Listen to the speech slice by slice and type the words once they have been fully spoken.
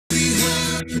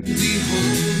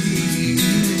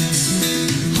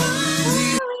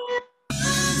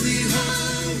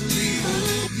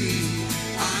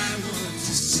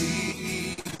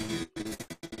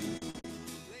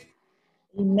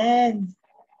Amen.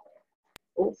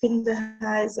 Open the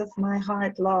eyes of my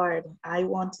heart, Lord. I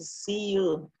want to see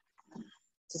you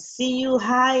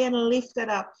high and lifted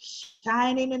up,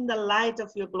 shining in the light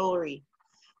of your glory.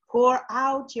 Pour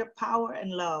out your power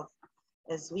and love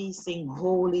as we sing,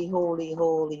 holy, holy,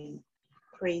 holy.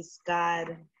 Praise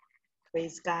God.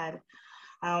 Praise God.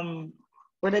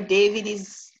 Brother David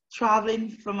is traveling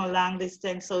from a long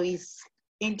distance, so his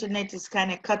internet is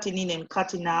kind of cutting in and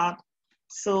cutting out.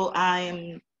 So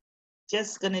I'm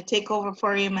just going to take over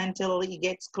for him until he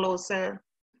gets closer.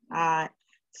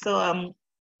 So I'm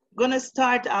going to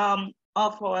start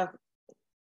off our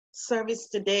service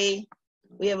today.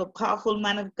 We have a powerful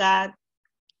man of God.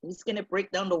 He's going to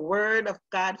break down the word of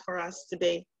God for us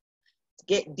today, to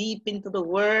get deep into the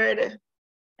word.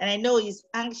 And I know he's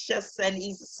anxious and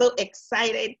he's so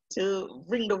excited to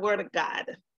bring the word of God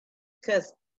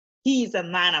because he's a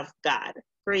man of God.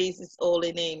 Praise his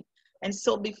holy name. And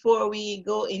so before we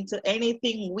go into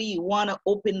anything, we want to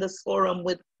open this forum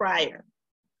with prayer.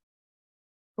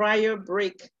 Prayer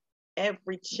break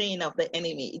every chain of the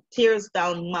enemy. It tears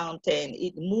down mountain.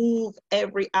 It moves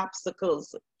every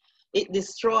obstacles. It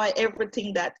destroys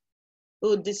everything that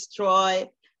will destroy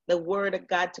the word of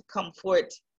God to come forth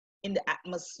in the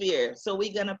atmosphere. So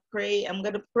we're going to pray. I'm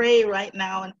going to pray right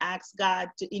now and ask God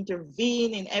to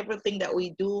intervene in everything that we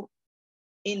do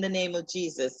in the name of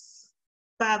Jesus.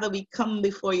 Father, we come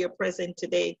before your presence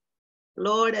today.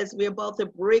 Lord, as we're about to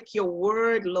break your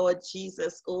word, Lord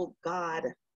Jesus, oh God.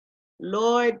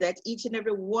 Lord, that each and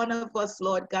every one of us,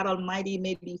 Lord God Almighty,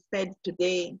 may be fed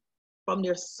today from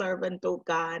your servant, oh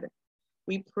God.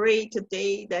 We pray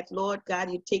today that, Lord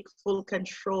God, you take full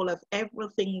control of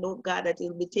everything, Lord God, that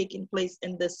will be taking place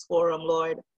in this forum,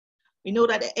 Lord. We know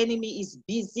that the enemy is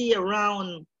busy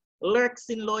around, lurks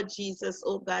in, Lord Jesus,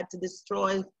 oh God, to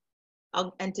destroy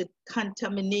and to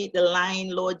contaminate the line,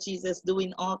 Lord Jesus,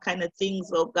 doing all kinds of things,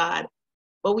 oh God.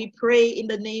 But we pray in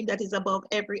the name that is above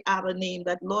every other name,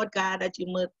 that, Lord God, that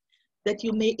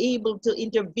you may able to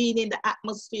intervene in the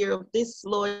atmosphere of this,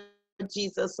 Lord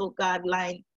Jesus, oh God,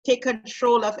 line. Take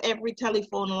control of every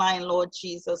telephone line, Lord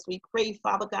Jesus. We pray,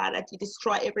 Father God, that you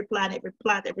destroy every plan, every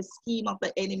plot, every scheme of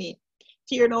the enemy.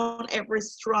 Tear down every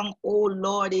strong, oh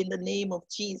Lord, in the name of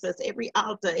Jesus, every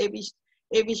altar,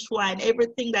 every shrine,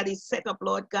 everything that is set up,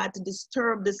 Lord God, to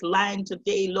disturb this line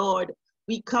today, Lord.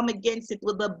 We come against it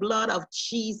with the blood of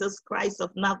Jesus Christ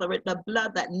of Nazareth, the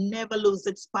blood that never loses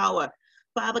its power.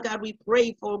 Father God, we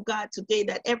pray for God today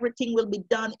that everything will be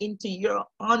done into your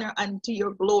honor and to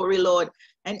your glory, Lord.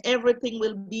 And everything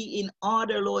will be in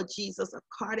order, Lord Jesus,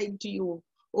 according to you,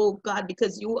 oh God,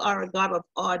 because you are a God of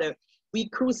order. We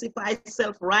crucify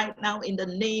self right now in the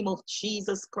name of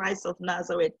Jesus Christ of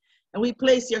Nazareth. And we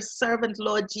place your servant,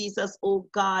 Lord Jesus, oh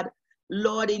God,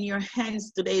 Lord, in your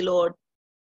hands today, Lord.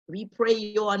 We pray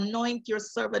you anoint your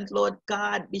servant, Lord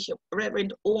God, Bishop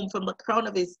Reverend Holmes, from the crown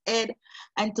of his head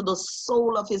and to the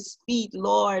sole of his feet,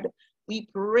 Lord. We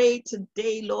pray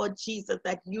today, Lord Jesus,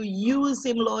 that you use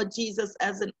him, Lord Jesus,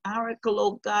 as an oracle,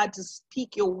 oh God, to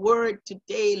speak your word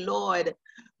today, Lord.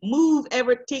 Move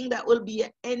everything that will be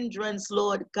an hindrance,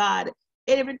 Lord God.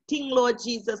 Everything, Lord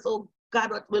Jesus, oh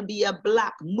God, what will be a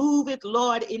block. Move it,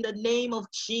 Lord, in the name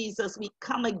of Jesus. We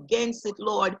come against it,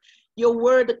 Lord. Your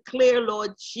word clear,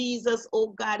 Lord Jesus, oh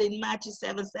God, in Matthew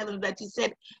 7:7, that you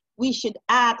said we should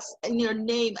ask in your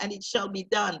name and it shall be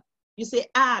done. You say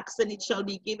ask and it shall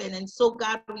be given. And so,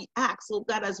 God, we ask, oh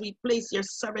God, as we place your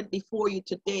servant before you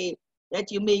today,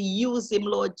 that you may use him,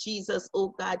 Lord Jesus,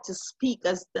 oh God, to speak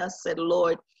as thus said,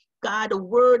 Lord. God, the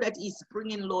word that he's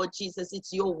bringing, Lord Jesus,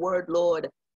 it's your word, Lord.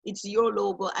 It's your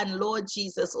logo. And Lord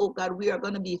Jesus, oh God, we are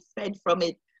going to be fed from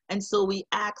it. And so we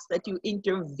ask that you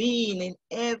intervene in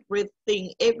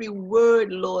everything, every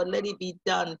word, Lord, let it be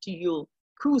done to you.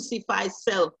 Crucify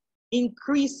self,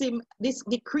 increase him,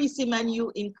 decrease him and you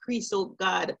increase, oh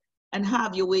God, and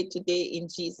have your way today in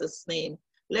Jesus' name.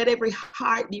 Let every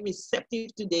heart be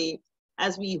receptive today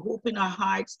as we open our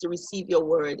hearts to receive your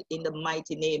word in the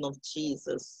mighty name of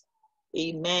Jesus.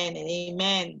 Amen and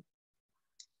amen.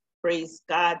 Praise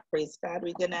God, praise God.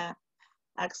 We're gonna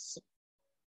ask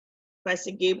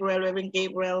Pastor Gabriel, Reverend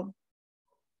Gabriel,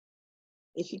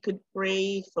 if you could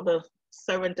pray for the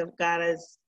servant of God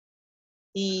as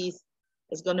he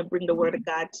is going to bring the word of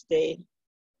God today.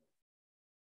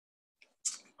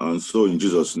 And so in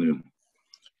Jesus' name,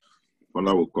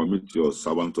 Father, will commit your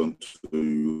servant unto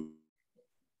you.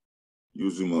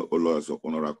 Use him, O Lord, as your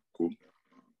oracle.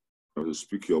 As you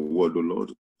speak your word, O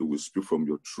Lord, you will speak from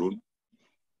your throne.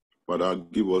 Father,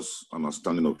 give us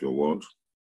understanding of your word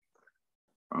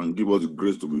and give us the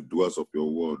grace to be doers of your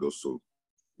word also,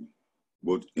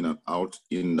 both in and out,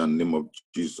 in the name of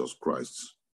Jesus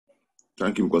Christ.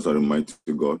 Thank you because I remind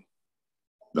you, God,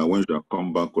 that when you shall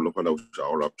come back, O Lord, Father, we shall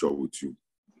all rapture with you.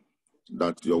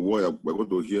 That your word we're going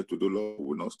to hear today, Lord,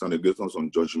 will not stand against us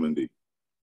on Judgment Day.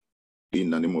 In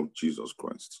the name of Jesus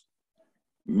Christ.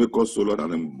 Make us, O Lord,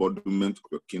 an embodiment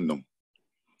of your kingdom,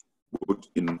 both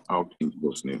in and out in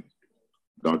Jesus' name.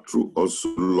 That through us,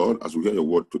 Lord, as we hear your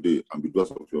word today and be doers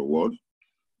of your word,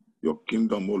 your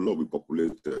kingdom, O Lord, will be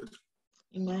populated.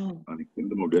 Amen. And the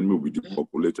kingdom of the enemy will be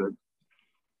depopulated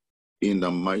in the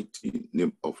mighty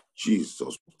name of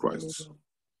Jesus Christ.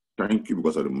 Thank you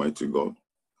because of the mighty God.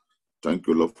 Thank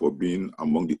you, Lord, for being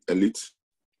among the elite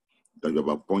that you have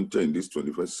appointed in this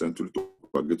 21st century to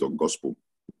propagate your gospel.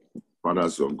 Father,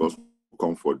 as your gospel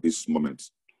come for this moment,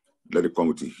 let it come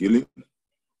with healing,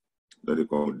 let it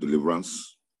come with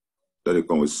deliverance, let it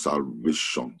come with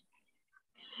salvation.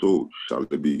 So shall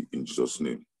it be in Jesus'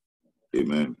 name.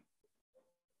 Amen.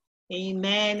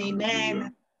 Amen.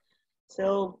 Amen.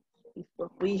 So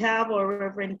we have our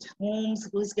Reverend Holmes,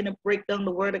 who's going to break down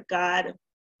the word of God.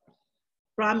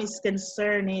 Promise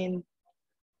concerning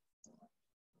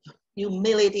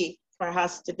humility for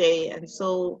us today. And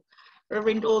so,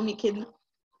 Reverend Holmes, you can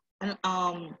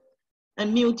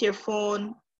unmute your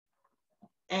phone,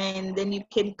 and then you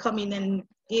can come in and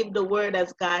give the word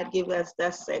as God give us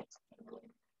that set.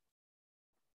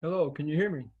 Hello, can you hear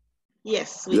me?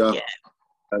 Yes, we can.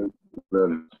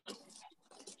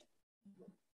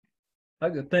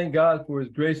 I'd like to thank God for his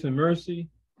grace and mercy.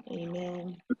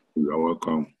 Amen. You're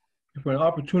welcome. For an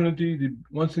opportunity to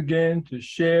once again to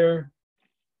share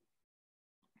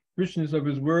richness of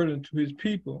his word unto his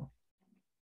people.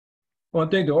 I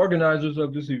want to thank the organizers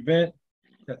of this event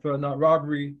that thought not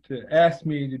robbery to ask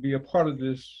me to be a part of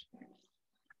this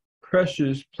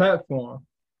precious platform.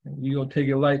 And we don't take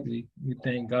it lightly. We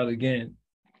thank God again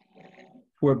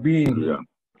for being here.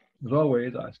 As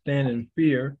always, I stand in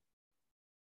fear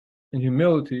and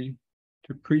humility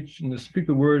to preach and to speak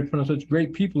the word in front of such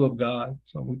great people of God.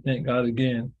 So we thank God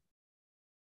again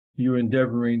for you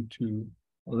endeavoring to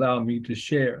allow me to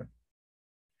share.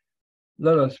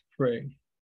 Let us pray.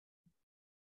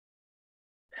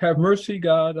 Have mercy,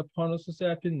 God, upon us this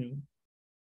afternoon.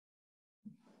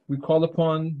 We call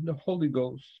upon the Holy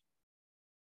Ghost,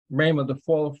 Rhema, to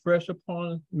fall afresh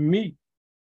upon me,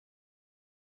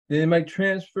 that it might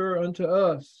transfer unto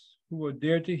us who are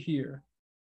there to hear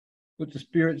what the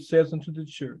Spirit says unto the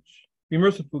church. Be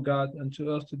merciful, God,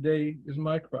 unto us today is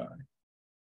my cry.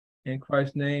 In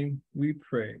Christ's name we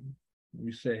pray.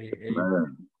 We say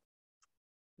amen.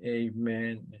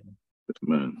 Amen.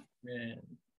 Amen. Amen.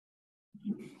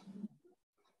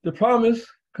 The promise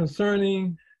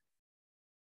concerning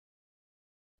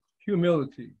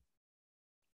humility.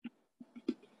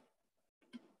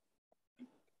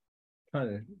 Trying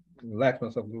to relax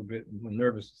myself a little bit. I'm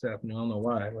nervous this afternoon. I don't know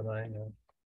why, but I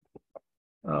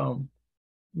am.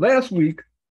 Last week,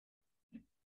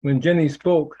 when Jenny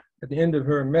spoke at the end of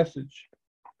her message,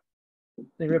 I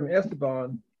think Reverend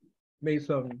Esteban made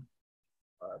some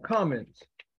comments.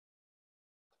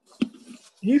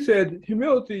 He said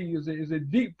humility is a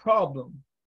deep problem,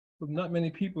 but not many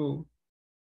people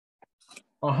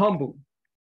are humble.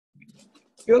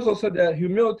 He also said that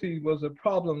humility was a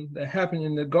problem that happened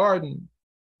in the garden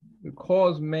that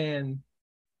caused man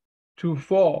to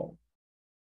fall.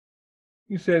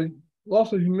 He said,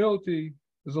 loss of humility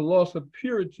is a loss of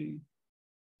purity.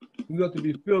 We have to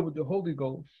be filled with the Holy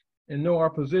Ghost and know our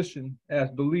position as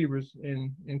believers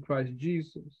in Christ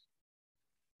Jesus.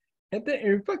 And then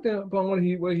reflecting upon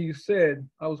what he said,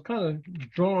 I was kind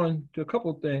of drawn to a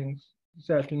couple of things this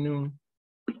afternoon.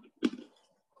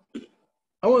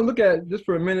 I want to look at, just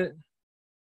for a minute,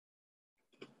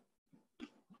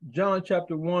 John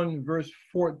chapter 1, verse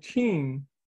 14.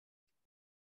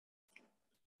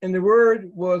 And the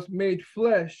word was made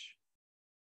flesh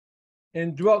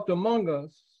and dwelt among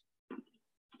us,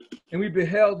 and we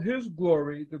beheld his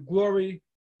glory, the glory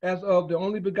as of the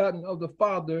only begotten of the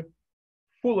Father,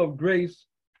 full of grace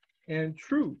and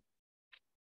truth.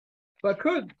 If I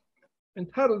could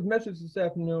entitle this message this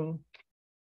afternoon,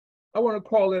 I want to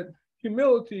call it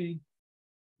Humility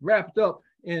Wrapped Up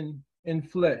in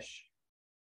Flesh.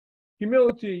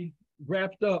 Humility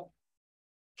wrapped up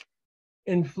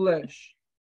in flesh.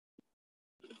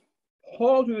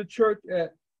 Paul to the church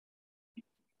at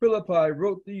Philippi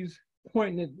wrote these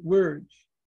poignant words.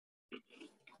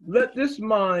 Let this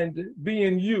mind be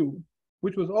in you,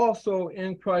 which was also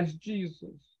in Christ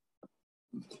Jesus,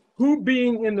 who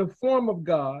being in the form of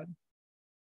God,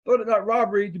 thought it not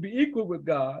robbery to be equal with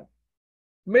God,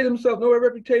 made himself no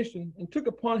reputation, and took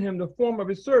upon him the form of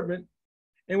a servant,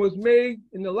 and was made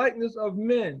in the likeness of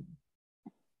men.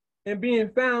 And being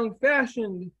found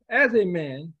fashioned as a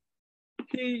man,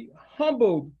 he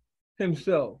humbled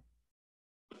himself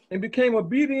and became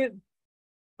obedient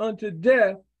unto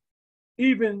death,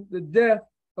 even the death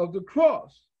of the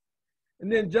cross.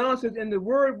 And then John says, and the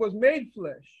word was made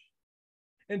flesh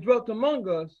and dwelt among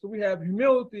us. So we have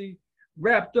humility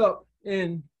wrapped up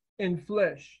in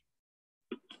flesh.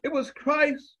 It was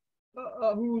Christ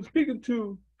who was speaking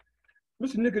to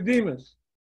Mr. Nicodemus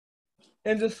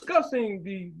and discussing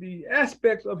the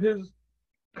aspects of his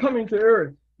coming to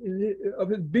earth, of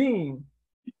his being.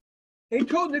 And he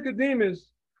told Nicodemus,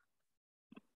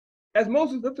 as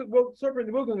Moses lifted the serpent in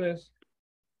the wilderness,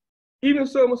 even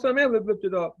so must the Son of Man be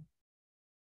lifted up.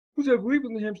 Whosoever believes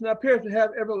in him shall not perish but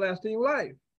have everlasting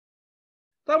life.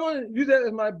 So I want to use that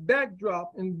as my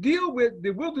backdrop and deal with the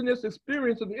wilderness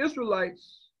experience of the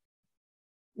Israelites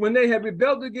when they had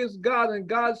rebelled against God and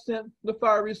God sent the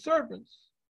fiery serpents,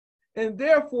 and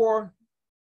therefore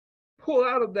pull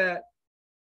out of that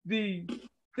the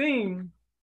theme,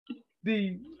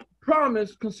 the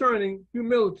promise concerning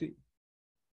humility.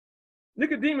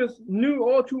 Nicodemus knew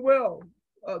all too well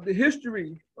the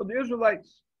history of the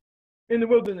Israelites in the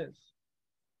wilderness.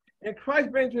 And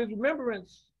Christ brings to his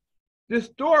remembrance this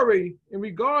story in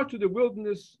regard to the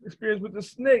wilderness experience with the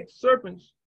snakes,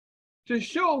 serpents, to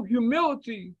show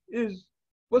humility is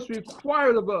what's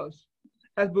required of us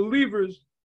as believers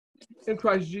in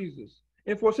Christ Jesus,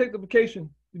 and for sanctification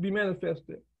to be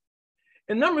manifested.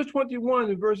 In Numbers 21,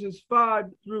 in verses 5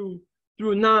 through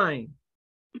 9,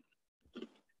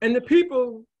 and the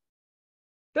people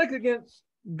spake against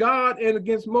God and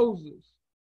against Moses.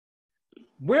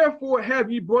 Wherefore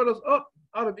have ye brought us up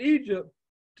out of Egypt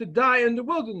to die in the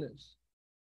wilderness?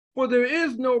 For there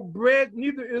is no bread,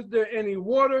 neither is there any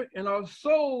water, and our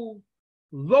soul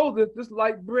loatheth this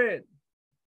light bread.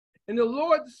 And the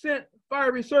Lord sent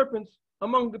fiery serpents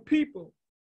among the people,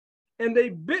 and they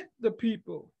bit the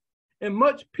people, and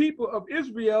much people of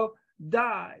Israel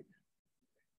died.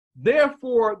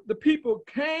 Therefore the people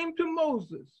came to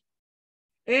Moses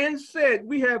and said,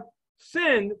 we have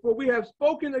sinned, for we have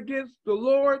spoken against the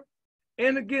Lord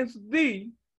and against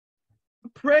thee.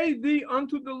 Pray thee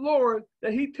unto the Lord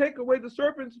that he take away the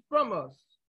serpents from us.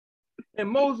 And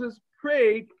Moses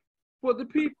prayed for the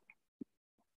people.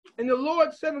 And the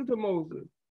Lord said unto Moses,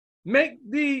 make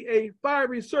thee a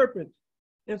fiery serpent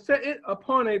and set it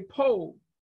upon a pole.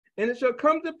 And it shall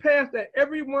come to pass that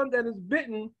everyone that is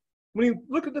bitten, when he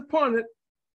looketh upon it,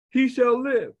 he shall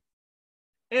live.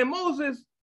 And Moses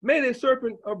made a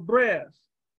serpent of brass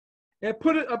and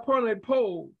put it upon a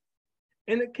pole.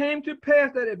 And it came to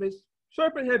pass that if a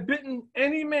serpent had bitten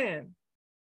any man,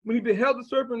 when he beheld the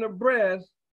serpent of brass,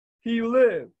 he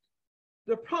lived.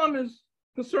 The promise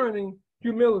concerning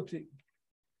humility.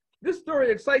 This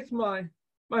story excites my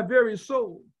very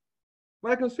soul.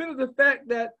 When I consider the fact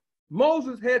that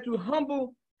Moses had to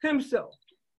humble himself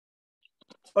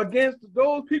against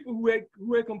those people who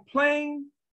had complained,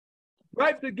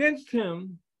 griped against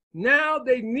him. Now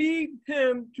they need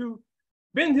him to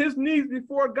bend his knees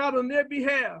before God on their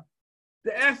behalf,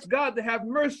 to ask God to have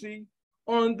mercy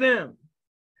on them.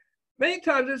 Many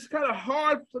times it's kind of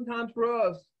hard sometimes for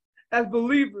us as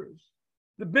believers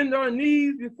to bend our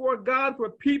knees before God for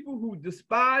people who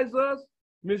despise us,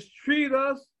 mistreat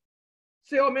us,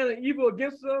 say all manner of evil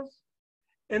against us,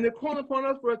 and they're calling upon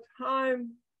us for a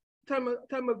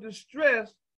time of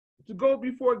distress to go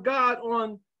before God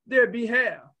on their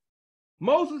behalf.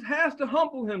 Moses has to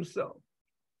humble himself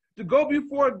to go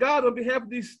before God on behalf of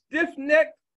these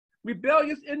stiff-necked,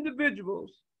 rebellious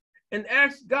individuals and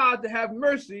ask God to have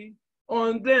mercy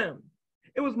on them.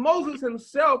 It was Moses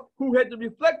himself who had to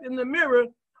reflect in the mirror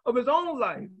of his own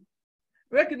life,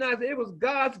 recognize that it was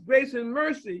God's grace and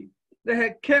mercy that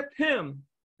had kept him,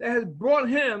 that has brought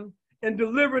him and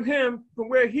delivered him from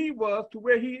where he was to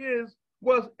where he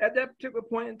was at that particular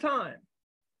point in time.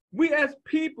 We as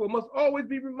people must always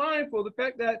be mindful of the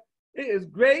fact that it is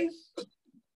grace,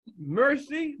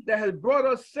 mercy that has brought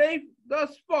us safe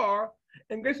thus far,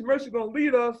 and grace and mercy is going to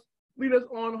lead us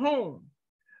on home.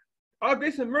 Our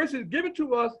grace and mercy is given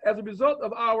to us as a result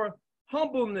of our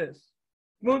humbleness,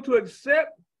 willing to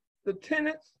accept the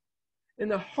tenets in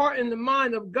the heart and the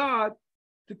mind of God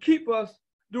to keep us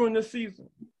during this season.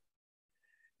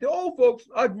 The old folks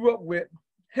I grew up with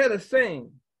had a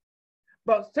saying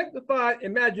about sanctified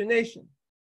imagination.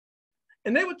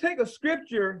 And they would take a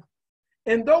scripture,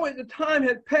 and though at the time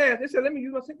had passed, they said, let me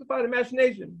use my sanctified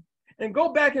imagination and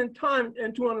go back in time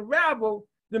and to unravel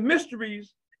the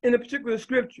mysteries in a particular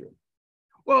scripture.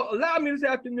 Well, allow me this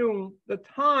afternoon the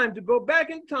time to go back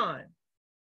in time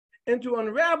and to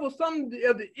unravel some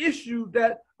of the issues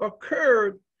that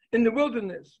occurred in the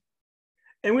wilderness.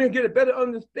 And we can get a better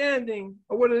understanding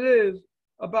of what it is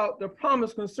about the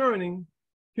promise concerning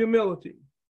humility.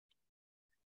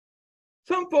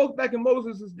 Some folks back in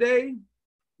Moses' day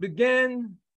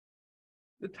began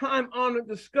the time-honored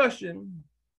discussion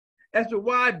as to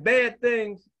why bad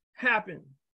things happen.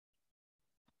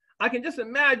 I can just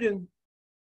imagine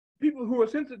people who were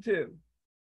sensitive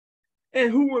and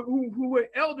who were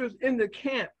elders in the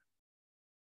camp.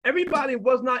 Everybody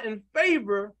was not in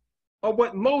favor of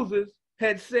what Moses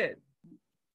had said.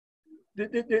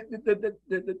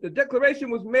 The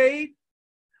declaration was made.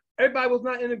 Everybody was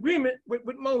not in agreement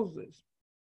with Moses.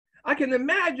 I can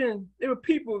imagine there were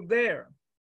people there,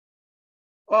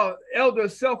 elder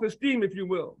self-esteem, if you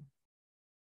will,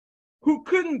 who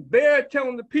couldn't bear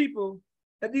telling the people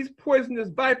that these poisonous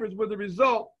vipers were the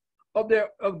result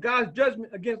of God's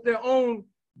judgment against their own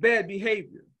bad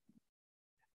behavior.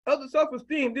 Elder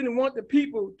self-esteem didn't want the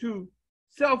people to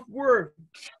self-worth,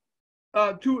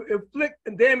 to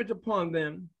inflict damage upon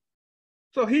them.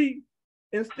 So he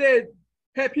instead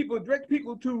had people direct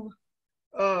people to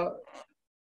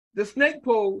the snake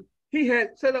pole. He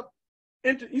had set up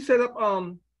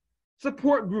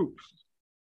support groups.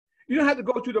 You don't have to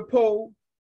go to the pole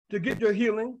to get your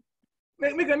healing.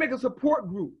 We can make a support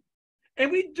group. And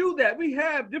we do that. We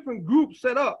have different groups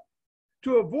set up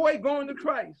to avoid going to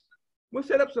Christ. We'll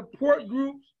set up support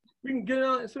groups. We can get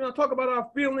on and sit down and talk about our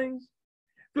feelings,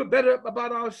 feel better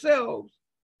about ourselves.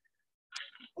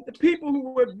 But the people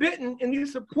who were bitten in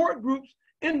these support groups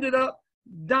ended up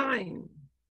dying.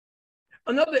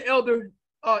 Another elder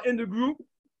in the group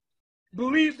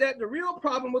believed that the real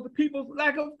problem was the people's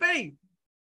lack of faith.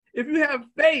 If you have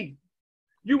faith,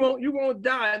 you won't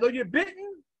die. Though you're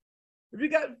bitten, if you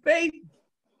got faith,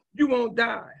 you won't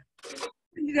die.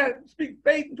 You got to speak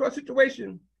faith into our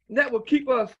situation, and that will keep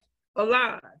us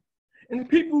alive. And the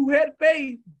people who had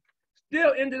faith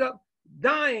still ended up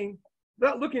dying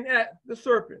without looking at the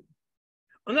serpent.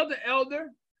 Another elder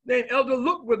named Elder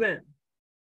Look Within,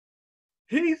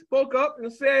 he spoke up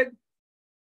and said,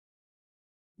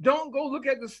 don't go look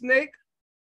at the snake.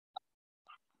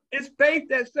 It's faith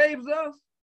that saves us.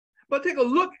 But take a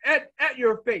look at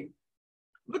your faith.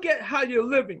 Look at how you're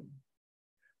living.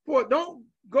 For don't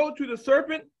go to the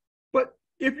serpent, but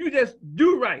if you just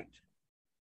do right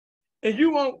and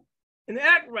you won't and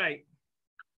act right,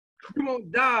 you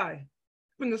won't die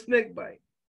from the snake bite.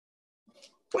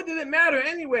 What did it matter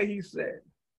anyway, he said?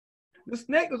 The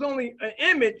snake is only an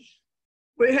image,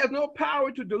 but it has no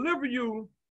power to deliver you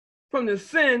from the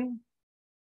sin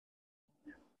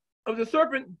of the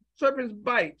serpent's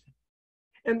bite.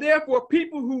 And therefore,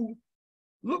 people who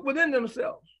look within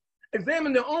themselves,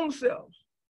 examine their own selves,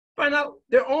 find out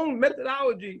their own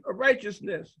methodology of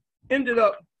righteousness, ended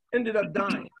up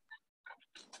dying.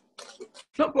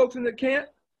 Some folks in the camp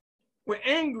were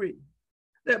angry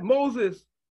that Moses,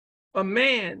 a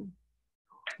man,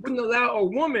 wouldn't allow a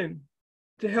woman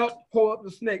to help pull up the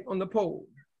snake on the pole.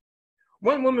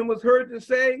 One woman was heard to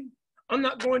say, I'm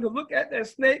not going to look at that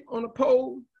snake on the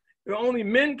pole. If only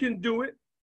men can do it.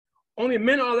 Only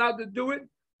men are allowed to do it.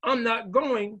 I'm not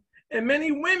going. And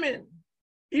many women,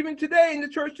 even today in the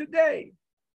church today,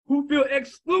 who feel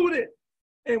excluded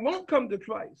and won't come to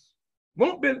Christ,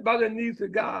 won't bow their knees to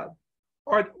God,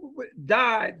 or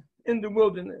died in the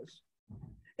wilderness.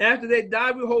 And after they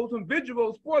die, we hold some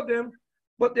vigils for them,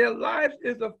 but their lives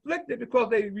is afflicted because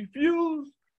they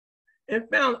refused and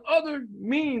found other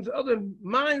means, other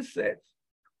mindsets,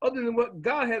 other than what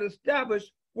God had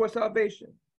established for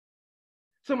salvation.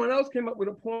 Someone else came up with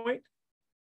a point.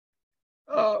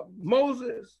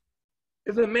 Moses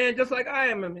is a man just like I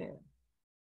am a man.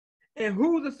 And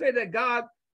who's to say that God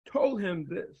told him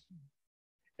this?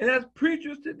 And as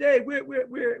preachers today,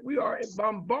 we are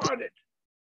bombarded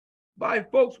by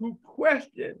folks who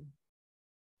question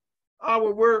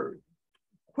our word,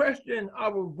 question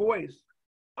our voice,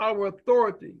 our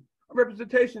authority, our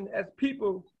representation as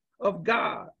people of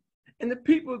God. And the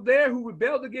people there who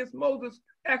rebelled against Moses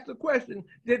asked the question,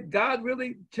 did God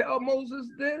really tell Moses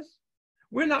this?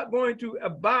 We're not going to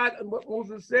abide on what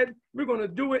Moses said. We're going to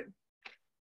do it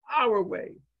our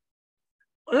way.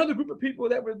 Another group of people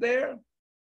that were there,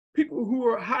 people who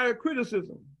were higher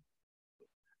criticism,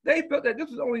 they felt that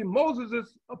this was only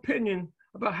Moses' opinion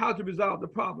about how to resolve the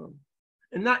problem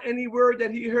and not any word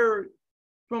that he heard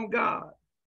from God.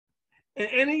 And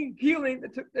any healing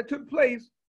that took place,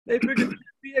 they figured could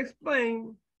be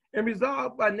explained and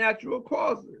resolved by natural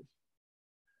causes.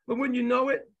 But when you know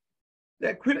it,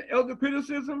 that elder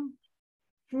criticism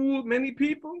fooled many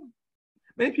people.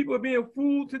 Many people are being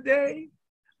fooled today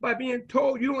by being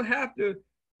told you don't have to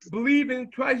believe in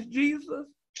Christ Jesus.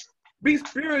 Be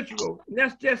spiritual, and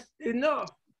that's just enough.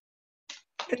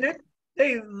 And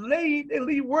they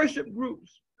lead worship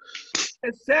groups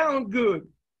that sound good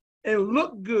and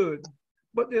look good,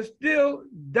 but they're still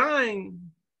dying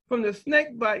from the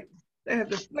snake bite that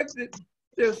has afflicted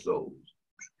their souls.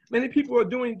 Many people are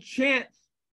doing chants,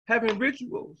 having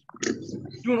rituals,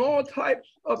 doing all types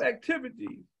of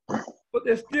activities, but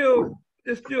they're still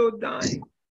dying.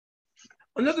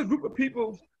 Another group of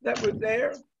people that were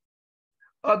there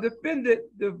defended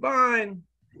divine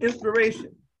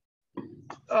inspiration.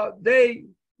 They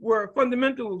were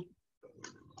fundamentals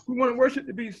who wanted worship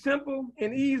to be simple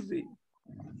and easy,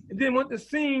 and didn't want to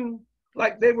seem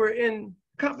like they were in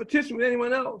competition with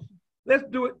anyone else. Let's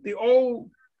do it the old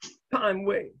time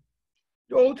way.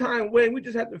 The old time way, we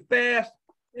just have to fast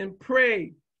and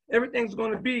pray. Everything's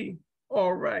going to be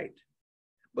all right.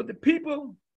 But the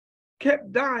people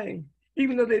kept dying,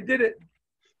 even though they did it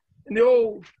in the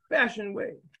old fashioned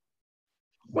way.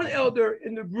 One elder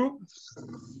in the group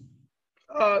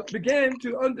began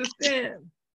to understand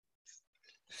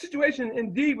the situation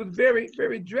indeed was very,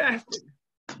 very drastic.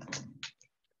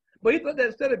 But he thought that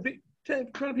instead of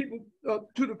turning people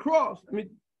to the cross,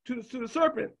 to the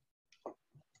serpent,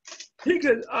 he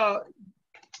could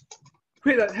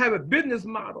have a business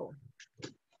model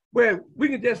where we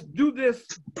can just do this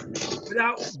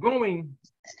without going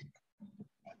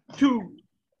to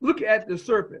look at the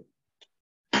serpent.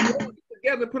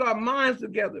 Together, put our minds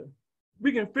together,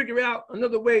 we can figure out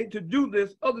another way to do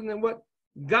this other than what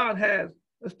God has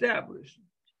established.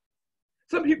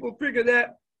 Some people figure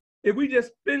that if we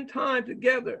just spend time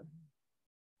together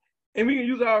and we can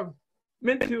use our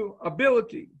mental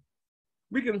ability,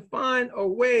 we can find a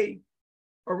way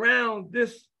around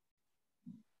this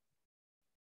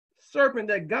serpent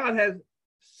that God has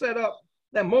set up,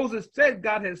 that Moses said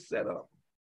God has set up.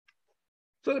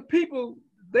 So the people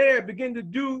there begin to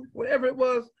do whatever it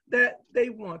was that they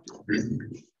wanted.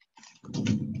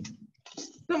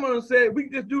 Some of them said, we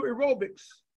can just do aerobics.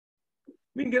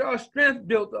 We can get our strength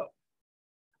built up.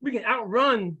 We can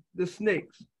outrun the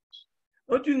snakes.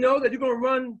 Don't you know that you're going to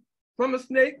run from a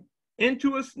snake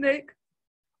into a snake?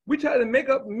 We try to make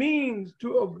up means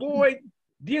to avoid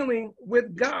dealing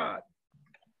with God.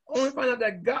 Only find out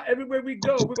that God, everywhere we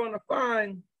go, we're going to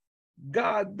find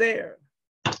God there.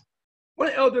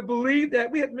 One elder believed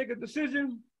that we had to make a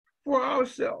decision for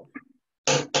ourselves.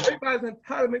 Everybody's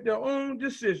entitled to make their own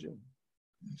decision.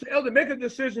 So elder make a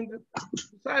decision,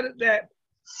 decided that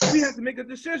we have to make a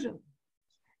decision.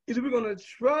 Either we're going to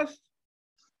trust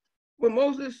what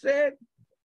Moses said,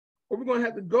 or we're going to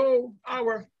have to go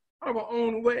our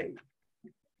own way.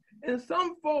 And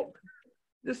some folk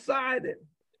decided,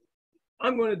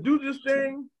 I'm going to do this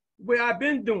thing the way I've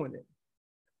been doing it,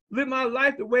 live my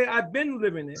life the way I've been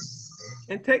living it,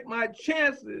 and take my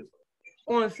chances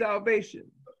on salvation.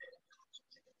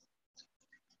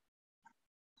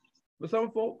 But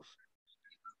some folks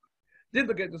did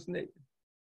look at the snake.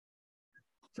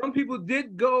 Some people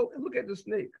did go and look at the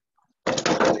snake.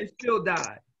 They still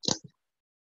died.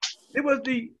 It was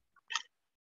the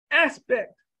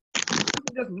aspect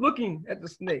of just looking at the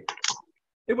snake.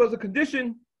 It was a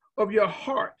condition of your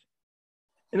heart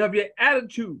and of your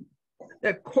attitude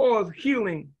that caused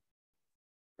healing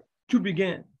to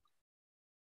begin.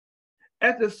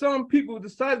 After some people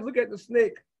decided to look at the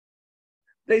snake,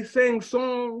 they sang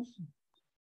songs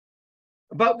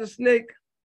about the snake.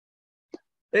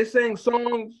 They sang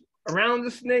songs around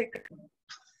the snake,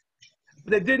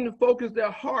 but they didn't focus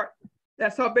their heart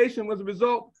that salvation was a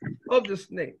result of the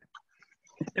snake.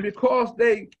 And because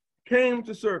they came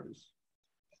to service,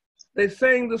 they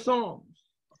sang the songs,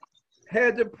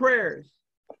 had the prayers,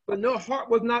 but no heart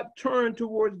was not turned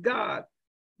towards God.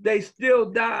 They still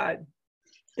died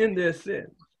in their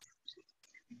sins.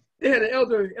 They had an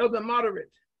elder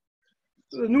moderate,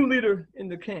 the new leader in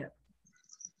the camp.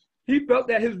 He felt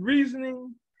that his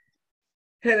reasoning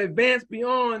had advanced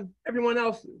beyond everyone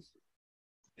else's.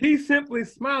 He simply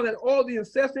smiled at all the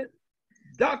incessant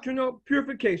doctrinal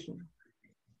purification.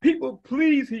 People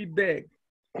please, he begged.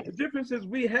 The differences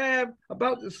we have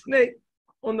about the snake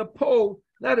on the pole,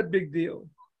 not a big deal.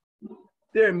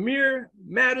 They're mere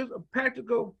matters of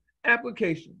practical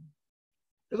application.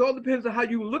 It all depends on how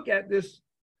you look at this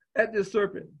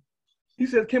serpent. He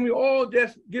says, can we all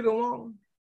just get along?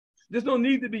 There's no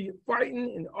need to be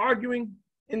fighting and arguing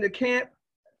in the camp,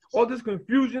 all this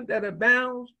confusion that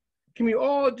abounds. Can we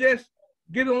all just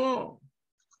get along?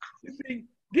 You see,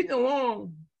 getting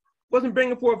along wasn't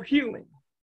bringing forth healing.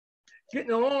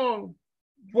 Getting along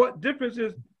brought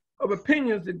differences of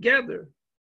opinions together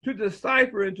to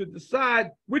decipher and to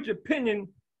decide which opinion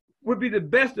would be the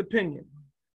best opinion,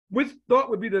 which thought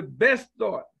would be the best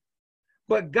thought.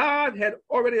 But God had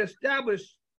already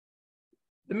established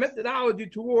the methodology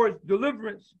towards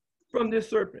deliverance from this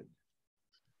serpent.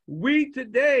 We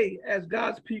today, as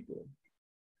God's people,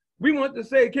 we want to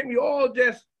say, can we all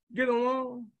just get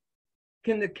along?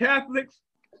 Can the Catholics,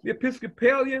 the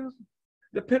Episcopalians,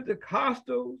 the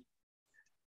Pentecostals,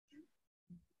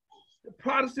 the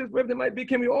Protestants, whatever they might be,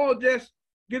 can we all just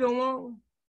get along?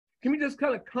 Can we just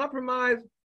kind of compromise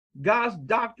God's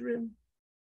doctrine?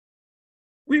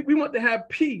 We want to have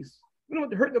peace. We don't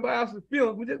want to hurt nobody else's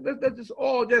feelings. Let's just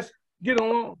all just get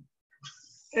along.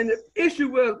 And the issue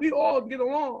was we all get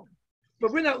along,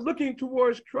 but we're not looking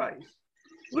towards Christ,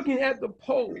 looking at the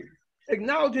pole,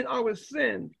 acknowledging our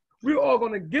sin. We're all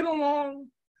going to get along,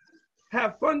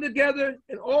 have fun together,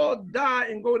 and all die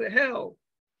and go to hell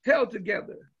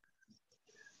together.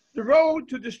 The road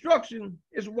to destruction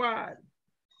is wide.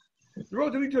 The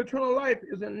road to lead to eternal life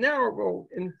is a narrow road,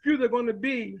 and few there are going to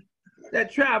be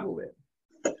that travel it.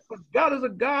 But God is a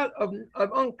God of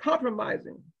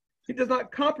uncompromising. He does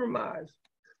not compromise.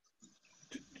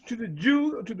 To the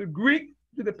Jew, to the Greek,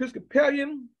 to the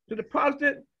Episcopalian, to the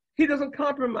Protestant, he doesn't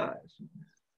compromise.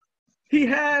 He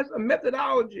has a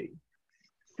methodology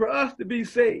for us to be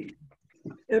saved.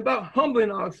 It's about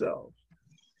humbling ourselves,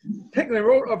 taking the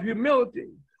road of humility,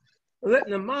 and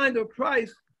letting the mind of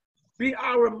Christ be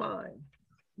our mind.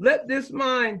 Let this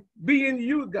mind be in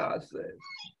you, God says.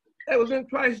 That was in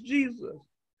Christ Jesus.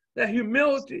 That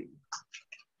humility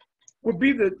would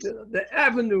be the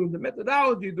avenue, the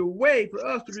methodology, the way for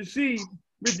us to receive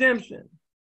redemption.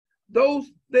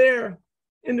 Those there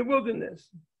in the wilderness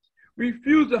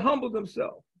refused to humble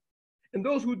themselves, and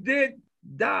those who did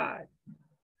died.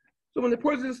 So when the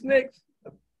poisonous snakes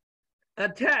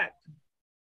attacked,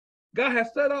 God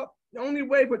has set up the only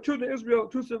way for children of Israel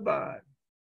to survive.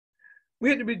 We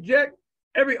had to reject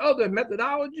every other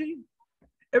methodology,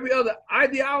 every other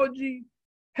ideology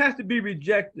has to be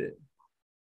rejected.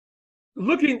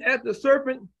 Looking at the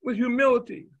serpent with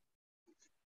humility,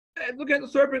 looking at the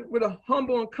serpent with a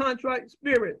humble and contrite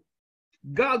spirit,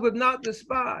 God would not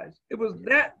despise. It was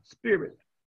that spirit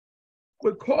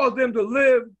would cause them to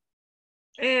live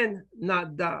and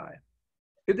not die.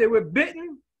 If they were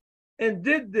bitten and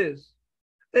did this,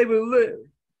 they would live.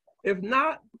 If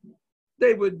not,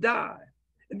 they would die.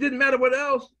 It didn't matter what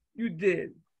else you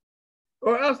did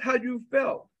or else how you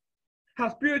felt, how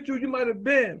spiritual you might have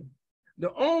been.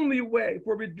 The only way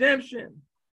for redemption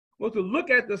was to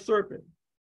look at the serpent,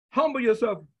 humble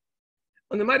yourself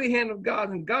on the mighty hand of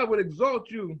God, and God would exalt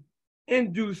you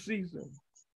in due season.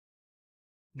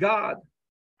 God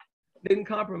didn't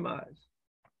compromise.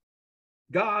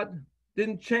 God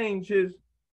didn't change his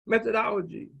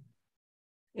methodology.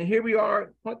 And here we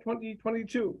are,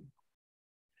 2022,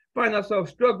 find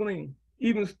ourselves struggling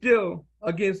even still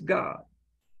against God,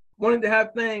 wanting to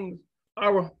have things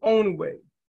our own way.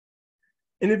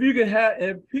 And if you can have,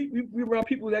 and we around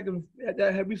people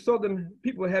we saw them,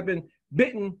 people have been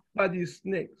bitten by these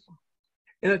snakes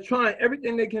and are trying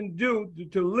everything they can do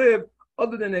to live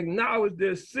other than acknowledge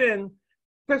their sin,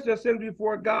 confess their sin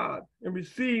before God, and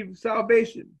receive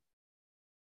salvation.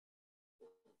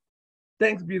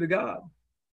 Thanks be to God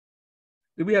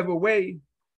that we have a way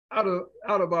out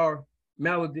of our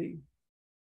malady.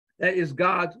 That is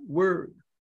God's word.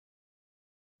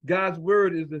 God's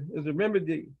word is a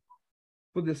remedy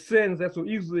for the sins that so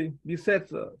easily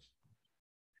besets us.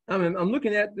 I'm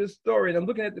looking at this story, and I'm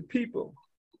looking at the people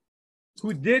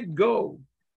who did go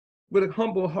with a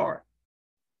humble heart,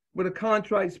 with a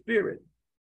contrite spirit,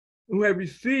 who have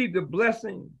received the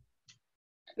blessing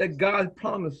that God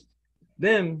promised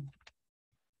them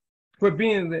for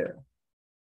being there.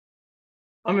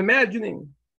 I'm imagining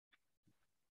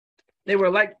they were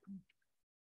like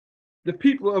the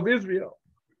people of Israel,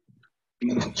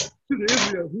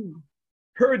 Israel who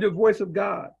heard the voice of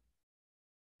God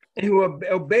and who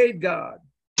obeyed God.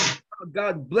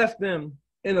 God blessed them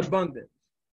in abundance.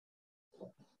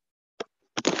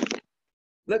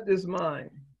 Let this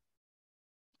mind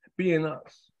be in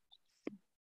us.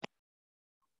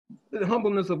 Let the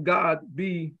humbleness of God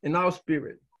be in our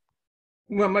spirit.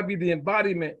 It might be the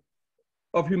embodiment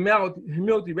of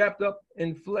humility wrapped up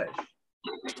in flesh.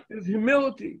 It's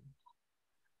humility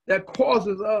that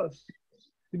causes us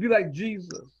to be like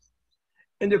Jesus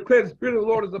and declare the Spirit of the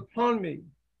Lord is upon me,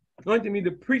 anointing me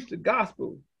to preach the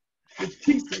gospel, to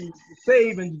teach and to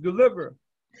save and to deliver.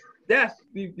 That's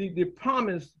the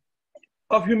promise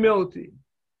of humility.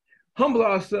 Humble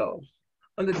ourselves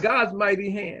under God's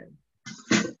mighty hand.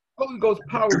 Holy Ghost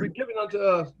power will be given unto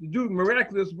us to do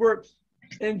miraculous works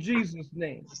in Jesus'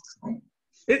 name.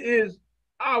 It is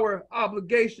our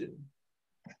obligation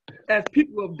as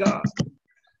people of God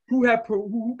who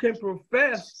can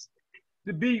profess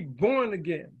to be born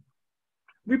again.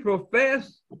 We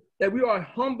profess that we are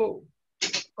humble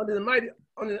under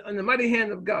the mighty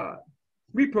hand of God.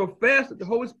 We profess that the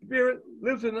Holy Spirit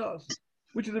lives in us,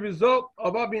 which is the result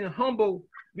of our being humble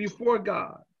before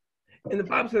God. And the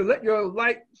Bible says, let your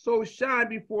light so shine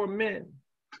before men,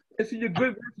 and see your good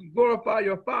works and glorify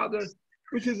your Father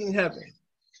which is in heaven.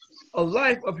 A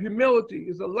life of humility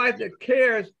is a life that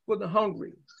cares for the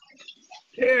hungry,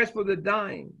 cares for the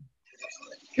dying,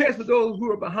 cares for those who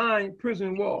are behind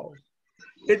prison walls.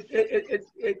 It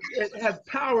has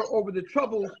power over the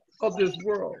troubles of this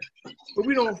world. But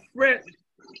we don't fret,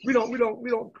 we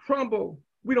don't crumble,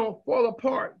 we don't fall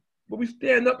apart, but we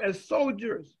stand up as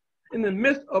soldiers in the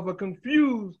midst of a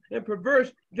confused and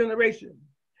perverse generation,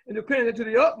 and declaring that to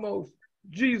the utmost,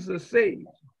 Jesus saves.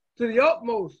 To the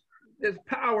utmost, there's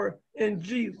power in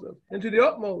Jesus, and to the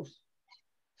utmost,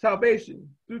 salvation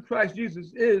through Christ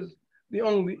Jesus is the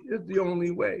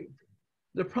only way.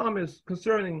 The promise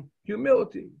concerning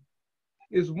humility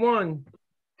is one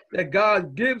that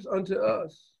God gives unto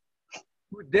us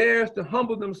who dares to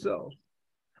humble themselves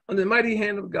under the mighty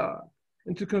hand of God,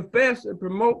 and to confess and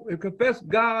promote and confess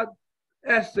God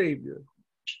as Savior,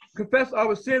 confess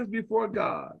our sins before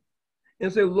God,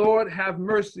 and say, Lord, have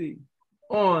mercy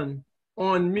on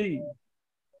me.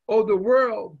 Oh, the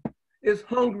world is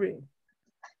hungry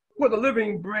for the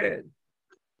living bread.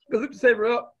 Lift the Savior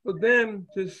up for them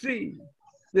to see.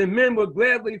 Then men will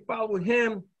gladly follow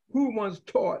him who once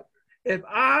taught. If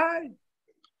I,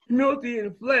 humility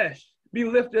in flesh, be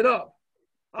lifted up,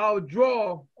 I'll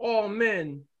draw all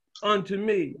men unto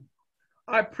me.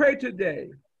 I pray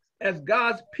today, as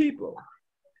God's people,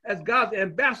 as God's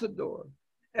ambassador,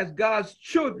 as God's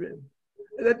children,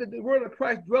 that the word of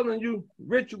Christ dwell in you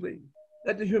richly,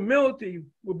 that the humility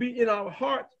will be in our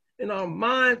hearts, in our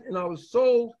minds, in our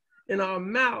souls, in our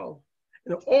mouth,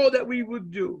 and all that we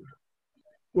would do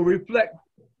will reflect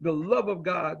the love of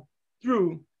God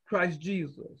through Christ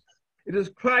Jesus. It is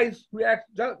Christ who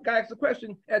God asked the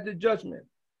question at the judgment.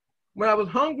 When I was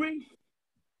hungry,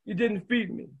 you didn't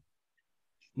feed me.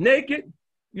 Naked,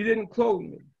 you didn't clothe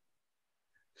me.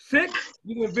 Sick,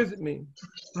 you didn't visit me.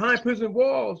 Behind prison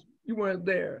walls, you weren't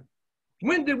there.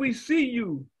 When did we see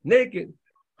you naked,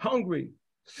 hungry,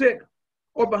 sick,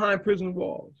 or behind prison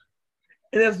walls?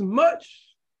 And as much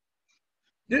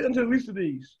did unto the least of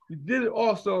these, you did it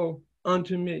also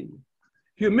unto me.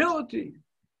 Humility,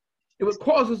 it what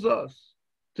causes us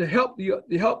to help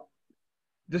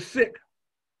the sick,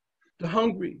 the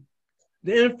hungry,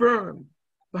 the infirm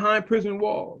behind prison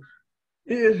walls.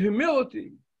 It is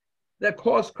humility that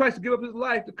caused Christ to give up his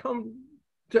life to come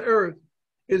to earth.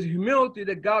 It is humility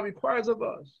that God requires of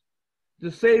us to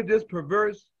save this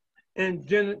perverse and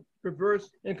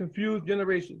confused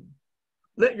generation.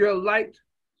 Let your light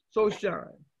so shine,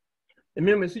 and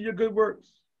men may see your good works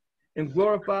and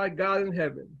glorify God in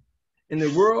heaven. And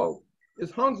the world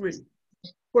is hungry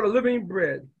for the living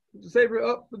bread, to Savior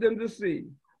up for them to see.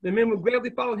 The men will gladly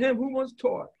follow him who once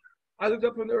taught. I looked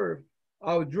up from the earth,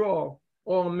 I will draw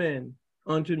all men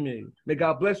unto me. May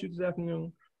God bless you this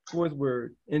afternoon for his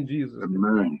word in Jesus' name.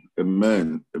 Amen.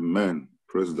 Amen. Amen.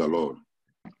 Praise the Lord.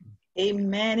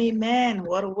 Amen. Amen.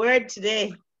 What a word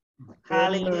today.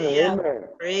 Hallelujah. Amen.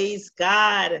 Praise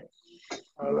God.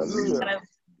 Hallelujah.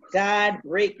 God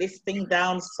break this thing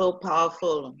down so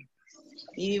powerful.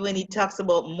 Even when he talks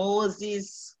about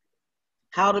Moses,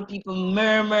 how do people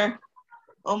murmur?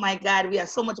 Oh my God, we have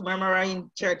so much murmuring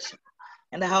in church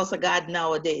and the house of God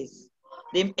nowadays.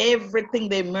 Everything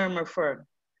they murmur for.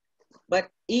 But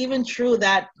even through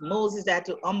that, Moses had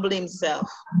to humble himself.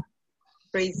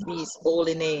 Praise be his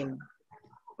holy name.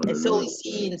 And so we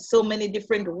see in so many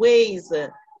different ways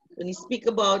when you speak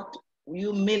about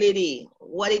humility,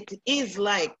 what it is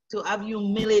like to have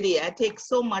humility. I take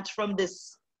so much from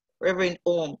this, Reverend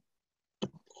Holmes.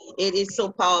 It is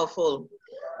so powerful.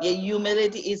 Your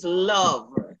humility is love,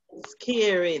 it's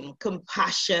caring,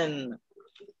 compassion.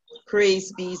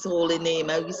 Praise be his holy name.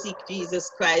 And we see Jesus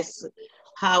Christ,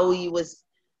 how he was,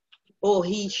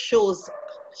 he show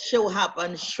up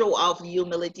and show off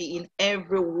humility in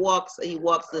every walks he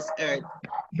walks this earth.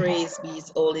 Praise be his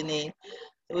holy name.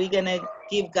 So we're gonna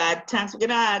give God thanks. We're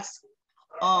gonna ask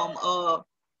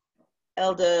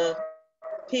Elder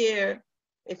Pierre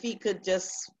if he could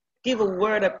just give a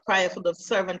word of prayer for the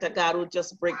servant of God who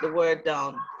just break the word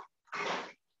down.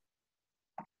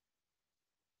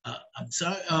 I'm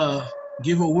sorry,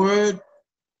 give a word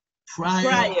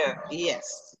Prayer,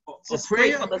 yes. Just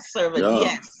pray for the servant, Yeah.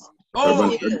 yes.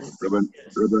 Oh,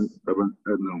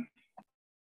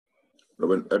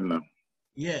 Reverend Edna.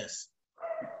 Yes.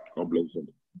 God bless you.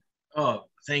 Oh,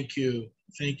 thank you.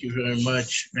 Thank you very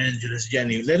much, Evangelist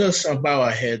Jenny. Let us bow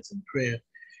our heads in prayer.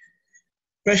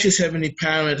 Precious Heavenly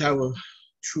Parent, our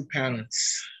true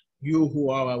parents, you who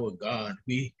are our God,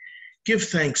 we give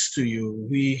thanks to you.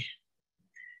 We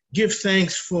give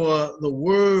thanks for the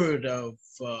word of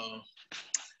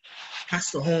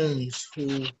Pastor Holmes,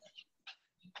 who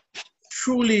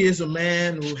truly is a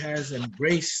man who has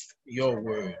embraced your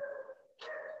word.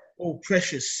 Oh,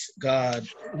 precious God,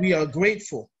 we are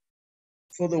grateful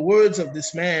for the words of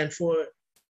this man, for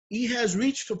he has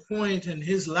reached a point in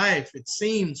his life, it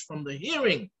seems, from the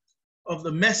hearing of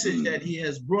the message that he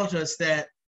has brought us, that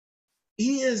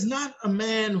he is not a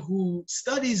man who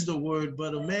studies the word,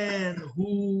 but a man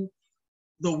who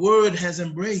the word has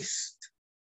embraced.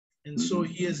 And so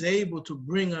he is able to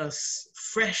bring us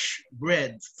fresh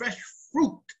bread, fresh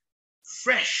fruit,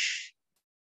 fresh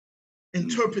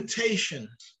interpretation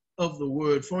of the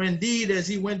word. For indeed, as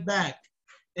he went back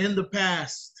in the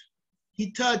past,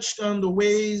 he touched on the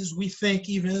ways we think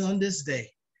even on this day.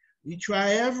 We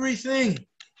try everything,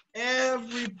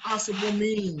 every possible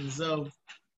means of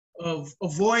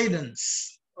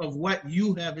avoidance of what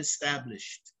you have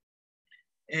established.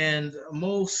 And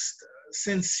most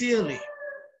sincerely,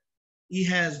 he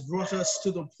has brought us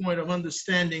to the point of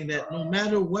understanding that no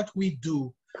matter what we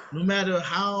do, no matter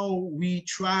how we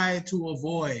try to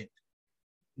avoid,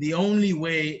 the only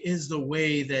way is the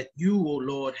way that you, O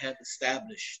Lord, have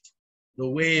established, the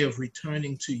way of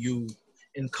returning to you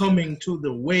and coming to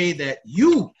the way that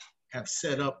you have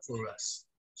set up for us.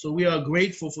 So we are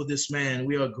grateful for this man.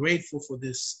 We are grateful for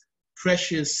this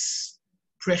precious,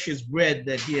 precious bread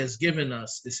that he has given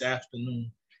us this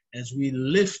afternoon, as we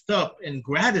lift up in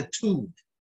gratitude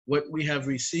what we have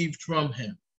received from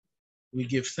him. We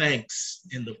give thanks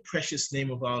in the precious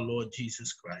name of our Lord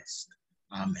Jesus Christ.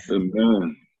 Amen.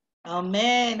 Amen.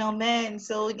 Amen, amen.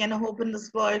 So we're going to open the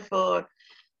floor for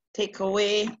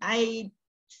takeaway. I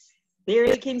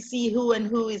barely can see who and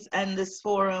who is on this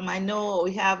forum. I know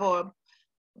we have our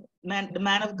the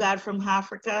man of God from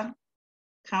Africa,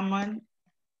 Cameron.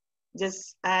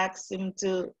 Just ask him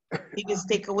to give his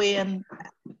takeaway, and I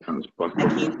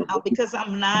can't, because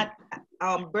I'm not,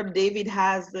 Brother David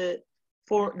has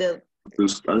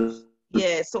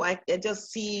yeah, so I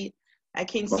just see, I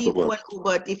can see who and who,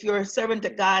 but if you're a servant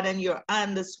of God and you're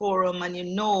on this forum and you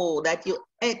know that you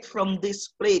ate from this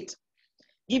plate,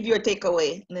 give your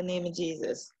takeaway in the name of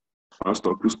Jesus.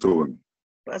 Pastor Christopher.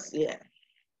 Yeah.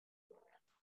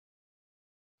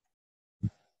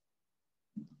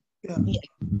 Yeah.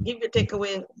 Give your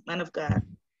takeaway, man of God.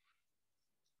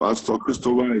 Pastor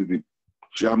Christopher is the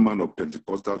chairman of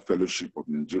Pentecostal Fellowship of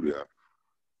Nigeria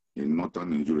in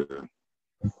northern Nigeria.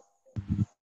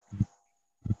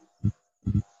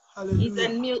 He's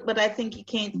on mute, but I think he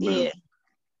can't hear.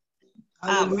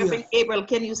 Reverend Gabriel,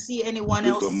 can you see anyone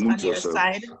else on your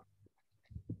side?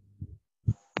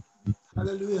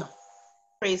 Hallelujah.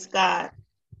 Praise God.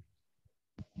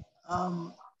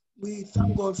 We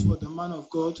thank God for the man of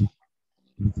God.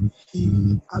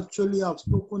 He actually has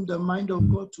spoken the mind of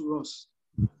God to us.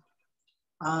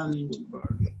 And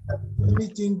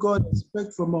anything God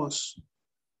expects from us,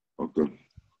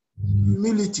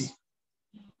 humility.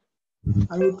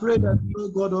 And we pray that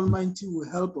God Almighty will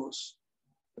help us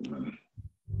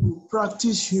to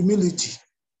practice humility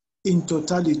in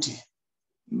totality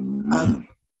and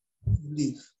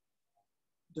live.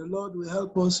 The Lord will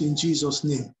help us in Jesus'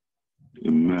 name.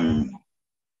 Amen.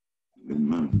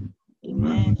 Amen.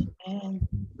 Amen. Amen.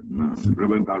 Amen.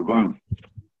 Reverend Galvan.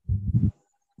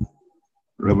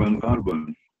 Reverend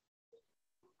Galvan.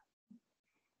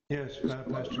 Yes,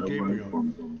 Pastor Gabriel.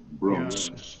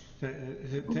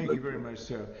 Thank you very much,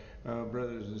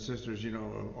 brothers and sisters,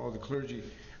 all the clergy.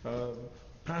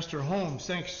 Pastor Holmes,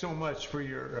 thanks so much for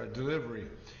your delivery.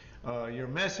 Your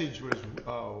message was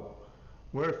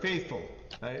we're faithful.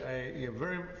 You're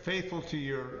very faithful to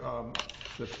your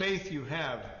the faith you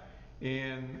have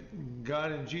in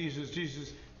God and Jesus.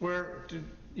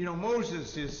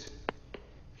 Moses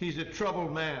he's a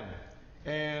troubled man,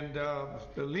 and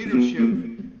the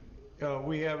leadership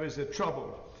we have is a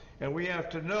trouble. And we have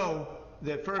to know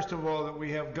that, first of all, that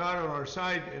we have God on our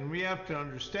side, and we have to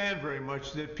understand very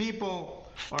much that people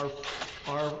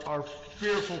are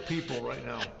fearful people right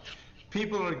now.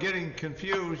 People are getting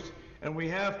confused, and we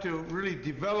have to really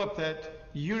develop that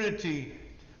unity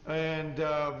and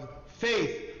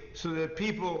faith so that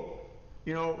people,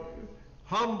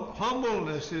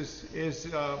 humbleness is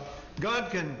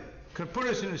God can put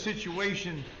us in a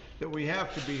situation that we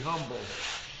have to be humble.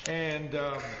 And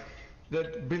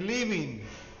that believing,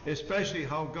 especially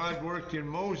how God worked in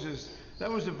Moses, that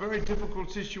was a very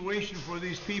difficult situation for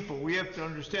these people. We have to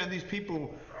understand these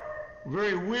people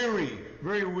very weary,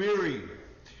 very weary.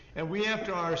 And we have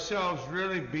to ourselves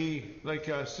really be, like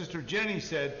Sister Jenny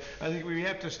said, I think we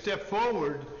have to step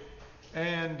forward.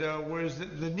 And whereas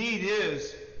the need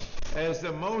is, as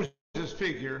the Moses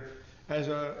figure, as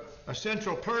a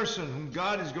central person whom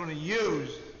God is going to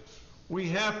use, we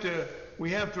have to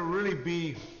really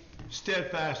be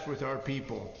steadfast with our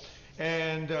people,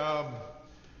 and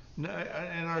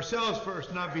ourselves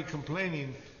first, not be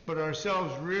complaining, but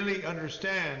ourselves really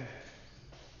understand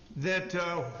that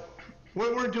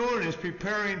what we're doing is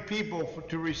preparing people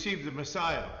to receive the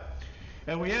Messiah.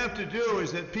 And we have to do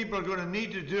is that people are going to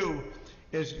need to do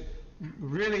is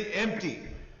really empty.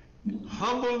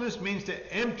 Humbleness means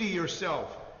to empty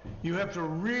yourself. You have to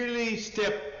really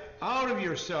step out of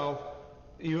yourself.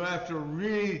 You have to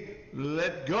really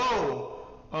let go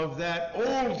of that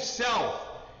old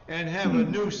self and have a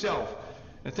new self.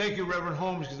 And thank you, Reverend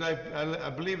Holmes, because I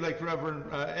believe, like Reverend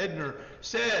Edner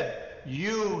said,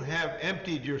 you have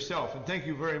emptied yourself. And thank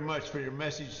you very much for your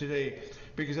message today,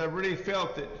 because I really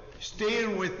felt that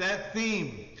staying with that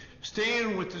theme,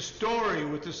 staying with the story,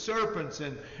 with the serpents,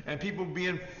 and people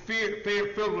being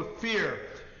filled with fear,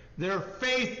 their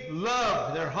faith,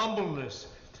 love, their humbleness.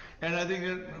 And I think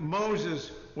that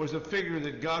Moses was a figure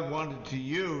that God wanted to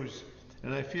use,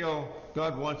 and I feel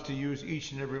God wants to use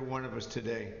each and every one of us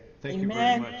today. Thank you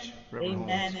very much, Reverend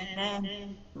Holmes.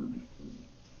 Amen.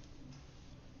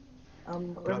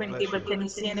 Reverend Gabriel, can you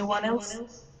see anyone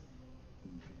else?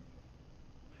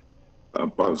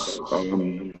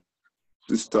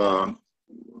 Sister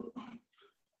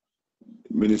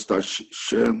Minister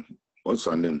Shem, what's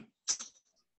her name?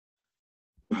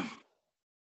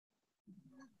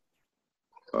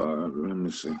 Let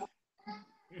me see.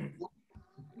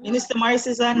 Minister Morris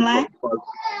is online.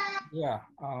 Yeah,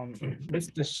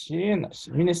 Mr. Sheena,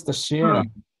 Minister Sheena.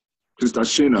 Sister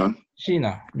Sheena.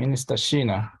 Sheena, Minister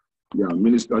Sheena. Yeah,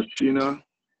 Minister Sheena,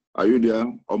 are you there?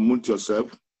 Unmute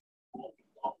yourself.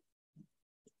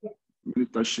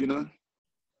 Minister Sheena.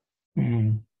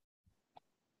 Mm.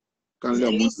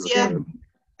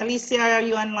 Alicia, are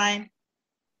you online?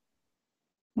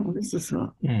 Oh, this is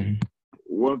her.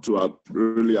 Want to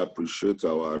really appreciate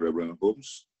our Reverend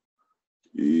Holmes.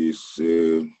 He's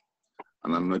an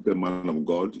anointed man of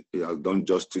God. He has done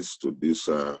justice to this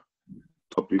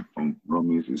topic on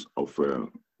promises of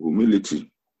humility.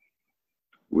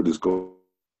 We discover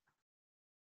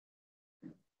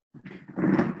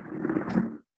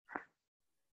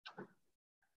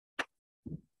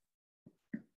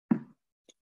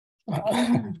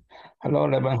Hello,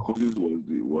 Reverend. Moses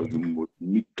was the most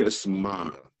meekest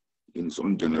man in his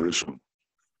own generation.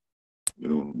 You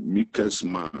know, meekest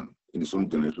man in his own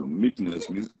generation. Meekness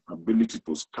means ability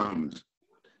to stand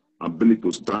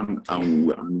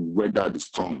and weather the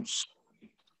storms.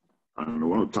 And I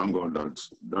want to thank God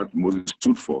that Moses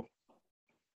stood for.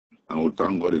 And we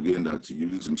thank God again that he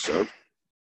uses himself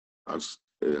as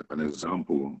an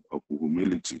example of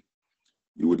humility.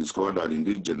 You will discover that in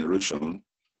this generation,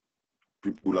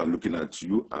 people are looking at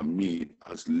you and me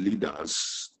as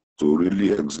leaders to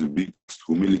really exhibit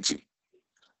humility.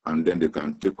 And then they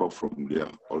can take off from there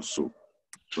also.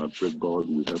 So I pray God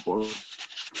will help us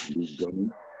in this journey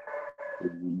to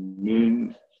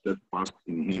remain steadfast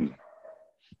in Him.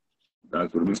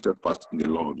 That remain steadfast in the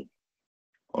Lord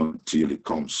until He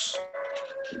comes.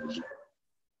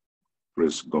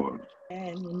 Praise God.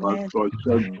 Amen.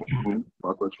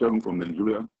 Pastor Shegun from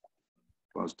Nigeria.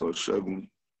 Pastor Shegun,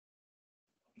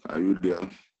 are you there?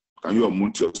 Can you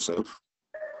unmute yourself?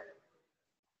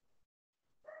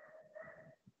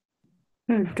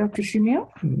 Dr. Shamil?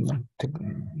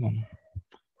 No.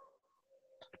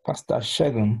 Pastor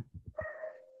Shegun.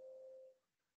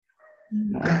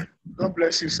 God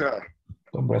bless you, sir.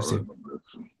 God bless you.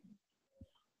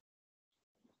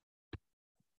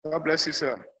 God bless you,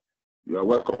 sir. You are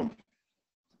welcome.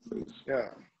 Please. Yeah.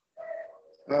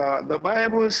 The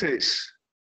Bible says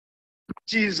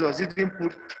Jesus didn't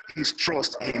put his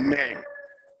trust in men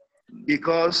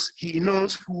because he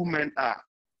knows who men are.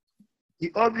 He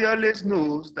obviously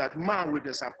knows that man will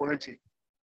disappoint him.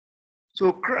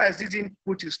 So Christ didn't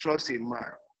put his trust in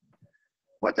man.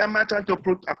 What am I trying to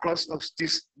put across of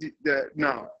this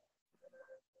now?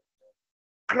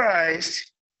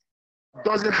 Christ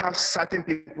doesn't have certain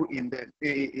people in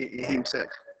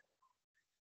himself.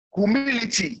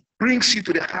 Humility brings you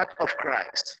to the heart of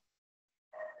Christ.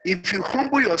 If you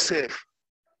humble yourself,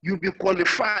 you'll be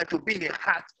qualified to be in the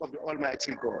heart of the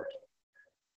Almighty God.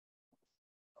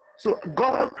 So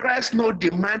God, Christ knows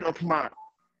the mind of man.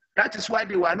 That is why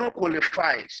they were not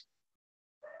qualified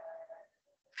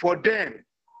for them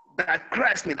that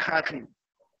Christ may have him.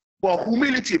 But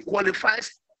humility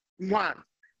qualifies one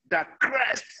that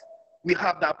Christ will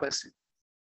have that person.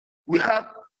 We have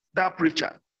that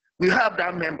preacher. We have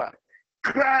that member.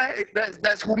 Christ,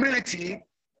 that's humility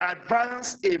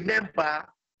advance a member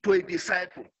to a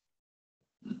disciple.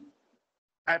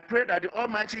 I pray that the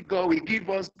Almighty God will give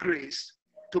us grace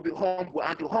to be humble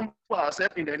and to humble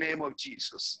ourselves in the name of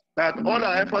Jesus. That all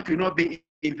our effort will not be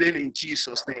in vain in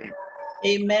Jesus' name.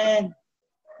 Amen.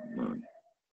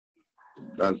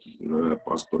 That's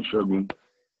Pastor Shegun,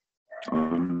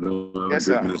 Yes,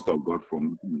 great sir. minister of God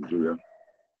from Nigeria.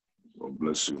 God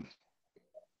bless you.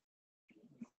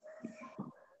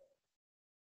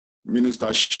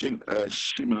 Minister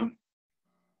Shima.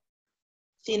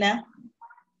 Tina.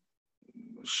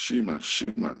 Shima.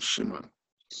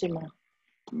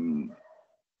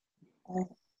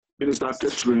 Minister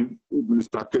Catherine.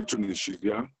 Minister Catherine is she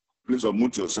here? Please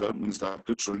unmute yourself, Minister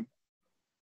Catherine.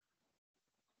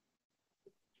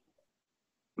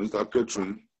 Minister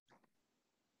Catherine.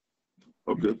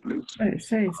 Okay, please.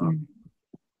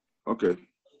 Okay.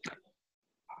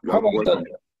 How about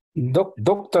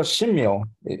Dr. Shimio?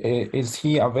 Is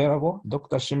he available,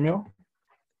 Dr. Shimio?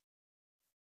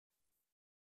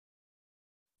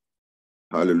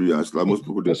 Hallelujah. Most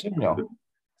people Dr. Shimio.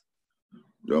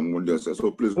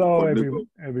 So please. Hello,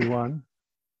 everyone.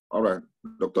 All right,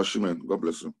 Dr. Shimon, God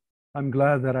bless you. I'm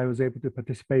glad that I was able to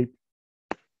participate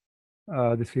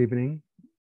this evening,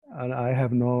 and I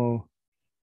have no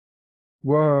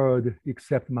word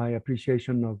except my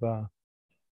appreciation of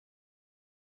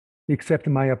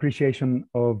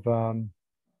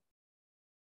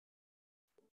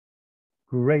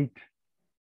great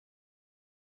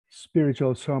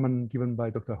spiritual sermon given by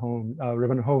Dr. Holmes,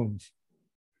 Reverend Holmes.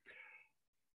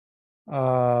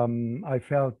 I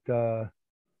felt the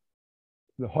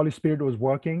Holy Spirit was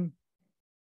working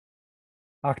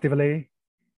actively.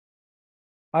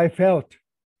 I felt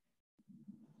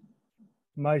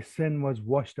my sin was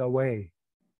washed away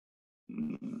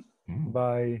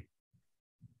by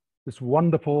this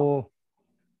wonderful,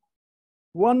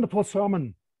 wonderful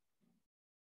sermon.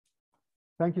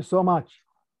 Thank you so much.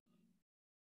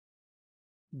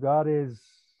 God is,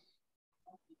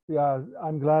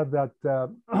 I'm glad that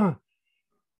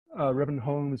Reverend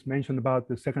Holmes mentioned about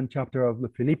the second chapter of the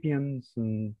Philippians,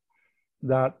 and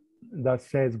that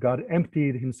says God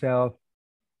emptied himself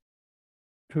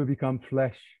to become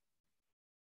flesh.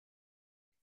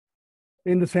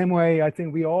 In the same way, I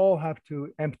think we all have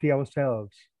to empty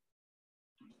ourselves.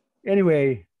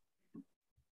 Anyway,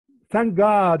 thank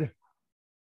God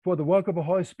for the work of the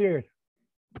Holy Spirit.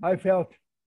 I felt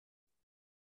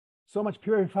so much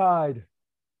purified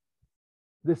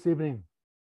this evening.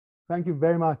 Thank you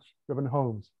very much, Reverend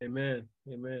Holmes. Amen.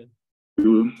 Amen.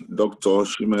 Dr.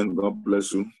 Shimon, God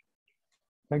bless you.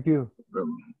 Thank you.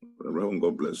 Reverend,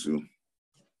 God bless you.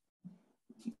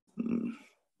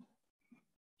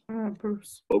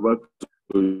 Bruce. Over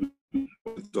to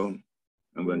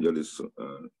Evangelist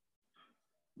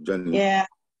Jenny. Yeah.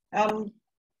 I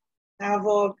have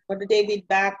Brother David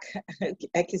back.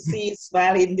 I can see you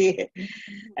smiling there.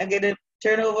 I'm gonna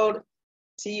turn over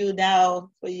to you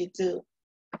now for you to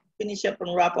finish up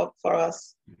and wrap up for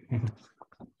us.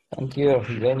 Thank you,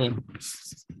 Jenny.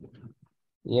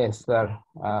 Yes, sir.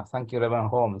 Thank you, Reverend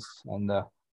Holmes, and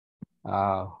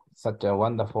such a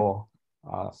wonderful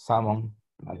sermon,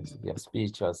 and your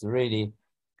speech was really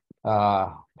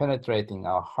penetrating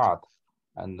our heart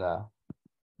and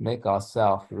make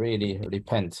ourselves really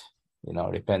repent.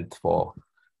 Repent for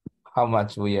how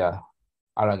much we are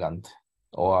arrogant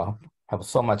or have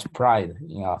so much pride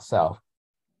in ourselves,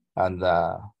 and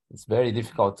it's very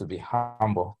difficult to be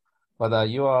humble. But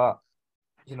you are,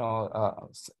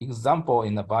 example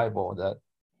in the Bible that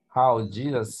how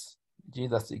Jesus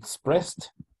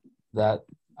expressed that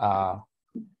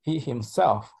he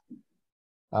himself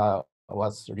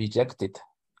was rejected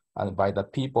and by the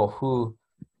people who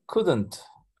couldn't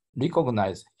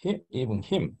recognize him, even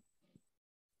him.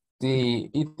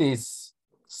 It is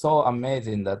so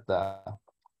amazing that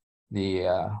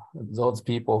those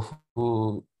people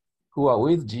who are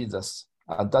with Jesus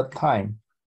at that time,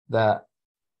 that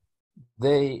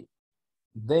they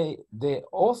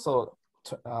also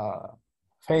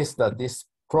faced this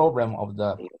problem of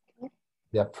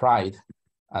their pride,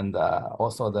 and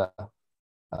also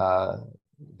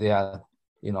their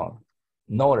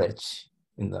knowledge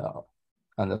and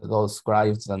those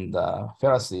scribes and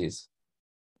Pharisees.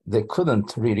 They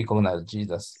couldn't really recognize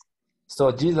Jesus.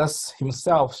 So Jesus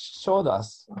himself showed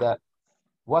us that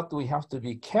what we have to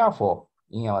be careful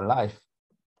in our life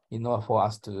in order for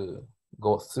us to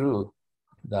go through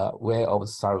the way of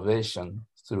salvation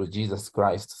through Jesus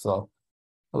Christ. So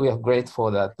we are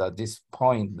grateful that at this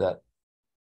point that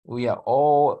we are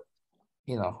all,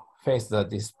 face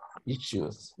this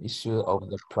issue of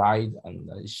the pride and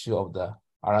the issue of the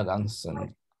arrogance,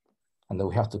 and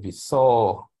we have to be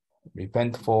so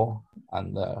repentful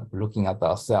and looking at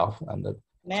ourselves and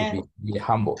to be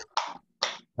humble.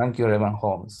 Thank you, Reverend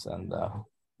Holmes, and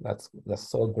that's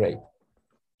so great.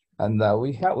 And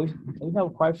we have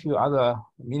quite a few other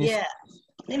ministers.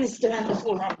 Yeah, minister and the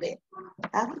full I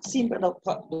haven't seen Brother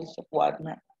Bishop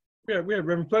Wagner. Yeah, we have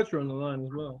Reverend Fletcher on the line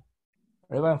as well.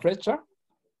 Reverend Fletcher?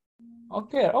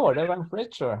 Okay. Oh, Reverend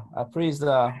Fletcher, please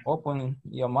open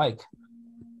your mic.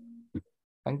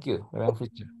 Thank you, Reverend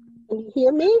Fletcher. Can you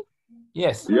hear me?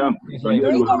 Yes. Yeah.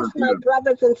 Greetings, my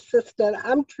brothers and sisters.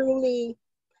 I'm truly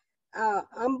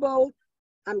humbled.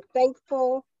 I'm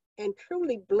thankful and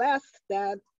truly blessed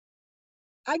that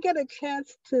I get a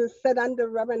chance to sit under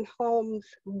Reverend Holmes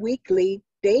weekly,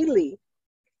 daily,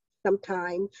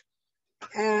 sometimes.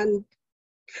 And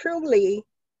truly,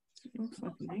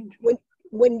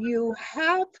 when you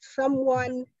have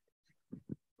someone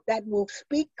that will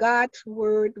speak God's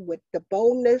word with the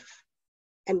boldness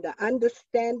and the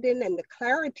understanding and the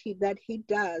clarity that he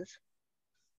does,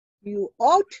 you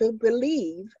ought to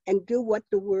believe and do what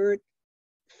the word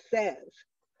says.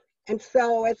 And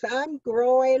so as I'm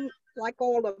growing, like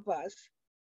all of us,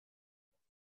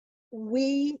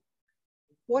 we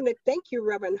want to thank you,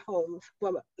 Reverend Holmes,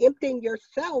 for emptying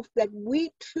yourself, that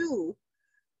we too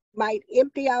might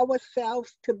empty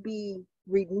ourselves to be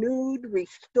renewed,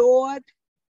 restored,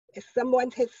 as someone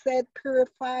has said,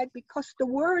 purified, because the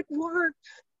word works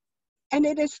and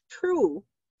it is true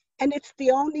and it's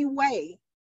the only way.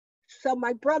 So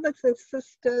my brothers and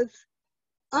sisters,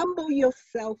 humble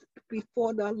yourself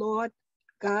before the Lord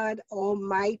God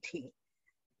Almighty,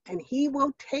 and he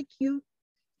will take you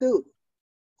through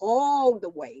all the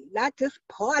way, not just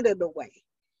part of the way.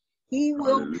 He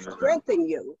will strengthen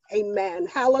you. Amen.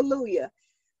 Hallelujah.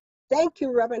 Thank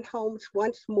you, Reverend Holmes,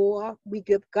 once more. We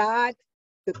give God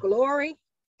the glory,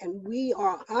 and we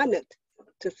are honored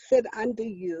to sit under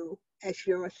you as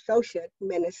your associate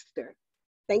minister.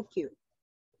 Thank you.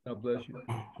 God bless you.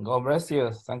 God bless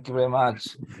you. Thank you very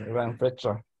much, Reverend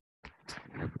Fletcher.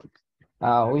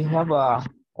 We have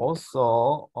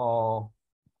also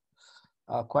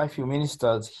quite a few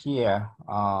ministers here.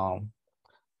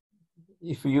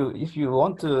 If you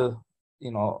want to,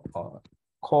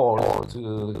 call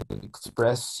to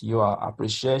express your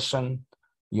appreciation,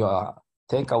 your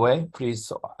takeaway,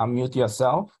 please unmute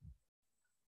yourself.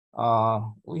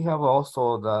 We have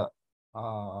also the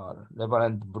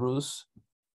Reverend Bruce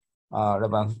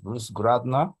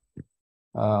Gradner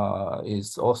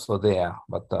is also there,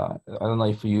 but I don't know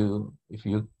if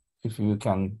you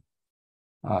can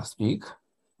speak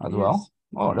as well.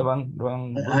 Oh,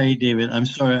 Reverend. Hi, David. I'm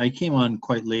sorry, I came on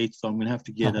quite late, so I'm going to have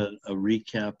to get a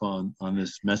recap on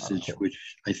this message, okay, which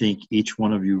I think each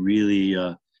one of you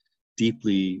really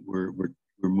deeply were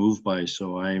moved by.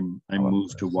 So I'm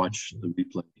moved to watch the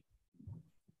replay.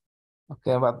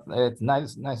 Okay, but it's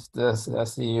nice to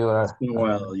see you. It's been a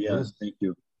while, yeah. Bruce. Thank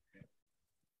you.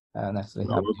 Nice to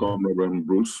have welcome, Reverend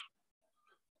Bruce.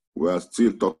 We are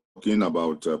still talking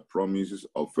about promises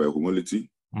of humility.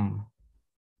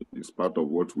 It's part of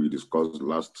what we discussed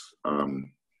last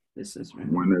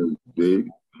Wednesday.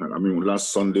 Last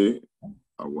Sunday,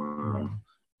 our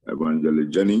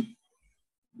evangelist Jenny,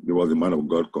 there was a man of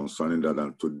God concerning that,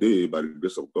 and today, by the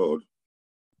grace of God,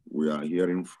 we are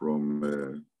hearing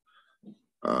from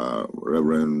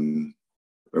Reverend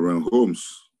Holmes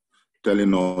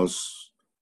telling us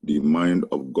the mind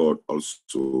of God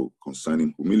also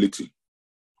concerning humility.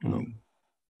 So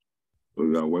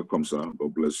you are welcome, sir.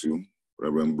 God bless you.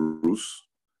 Reverend Bruce.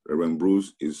 Reverend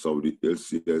Bruce is of the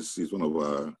LCLC, he's one of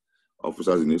our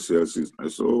officers in LCLC.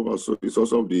 And so also he's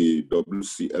also of the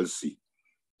WCLC.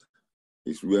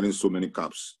 He's wearing so many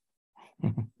caps.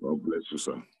 God bless you,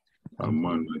 sir.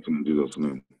 Amen. In Jesus'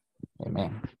 name.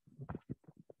 Amen.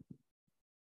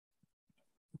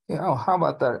 How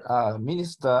about the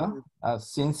Minister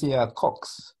Cynthia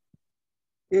Cox?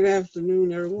 Good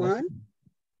afternoon, everyone.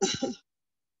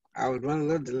 I was running a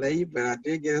little delayed, but I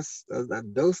did get a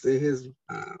dose of his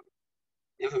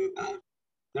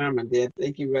sermon there.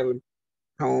 Thank you, Reverend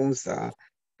Holmes.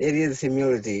 It is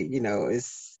humility,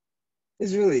 it's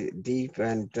really deep,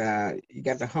 and you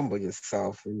got to humble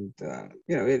yourself. And,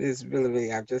 it is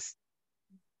really, I've just,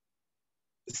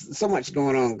 so much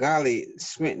going on, golly,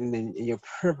 strengthening your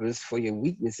purpose for your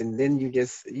weakness. And then you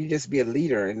just be a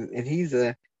leader. And he's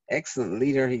excellent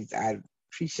leader. I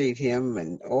appreciate him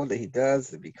and all that he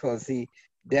does because he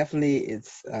definitely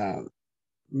is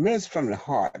ministers from the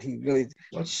heart. He really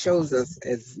shows us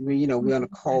as we, we're on a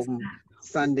call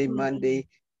Sunday, Monday,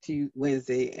 Tuesday,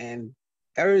 Wednesday, and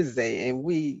Thursday, and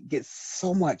we get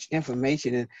so much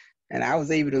information. And I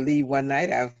was able to leave one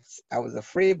night. I was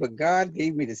afraid, but God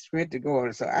gave me the strength to go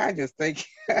on. So I just think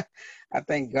I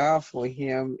thank God for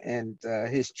him and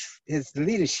his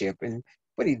leadership and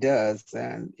what he does.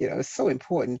 And it's so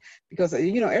important because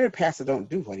every pastor don't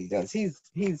do what he does.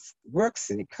 He's works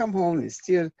and he come home and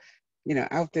still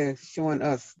out there showing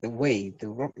us the way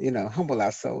to, humble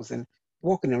ourselves and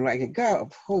walk in the right. And God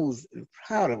upholds and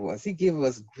proud of us. He gives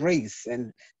us grace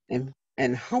and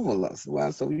humble us.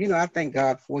 Well, so, I thank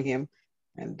God for him.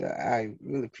 And I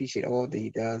really appreciate all that he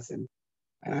does. And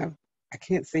I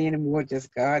can't say anymore,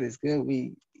 just God is good.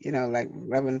 We, like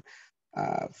Reverend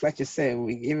Fletcher said,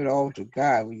 we give it all to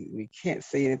God. We can't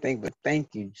say anything but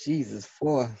thank you, Jesus,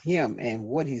 for him and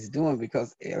what he's doing.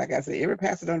 Because like I said, every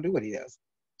pastor don't do what he does.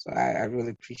 So I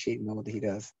really appreciate and know what he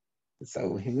does.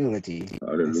 So humility. That's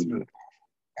really,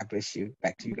 God bless you.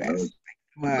 Back to you guys.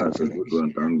 That's a good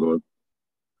one. Thank God.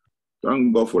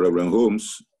 Thank God for Reverend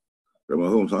Holmes.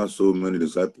 Reverend Holmes has so many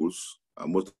disciples,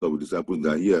 and most of the disciples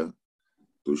are here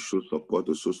to show support,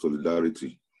 to show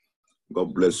solidarity.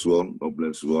 God bless you all. God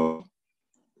bless you all.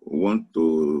 We want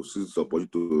to support you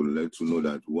to let you know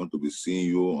that we want to be seeing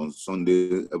you on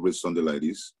Sunday, every Sunday like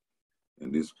this,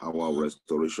 in this hour of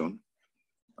restoration.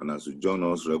 And as you join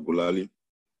us regularly,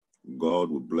 God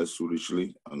will bless you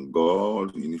richly, and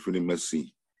God, in infinite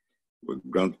mercy, will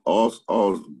grant us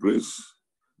all grace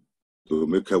to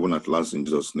make heaven at last in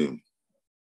Jesus' name.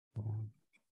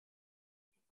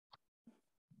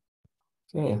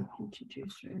 Okay.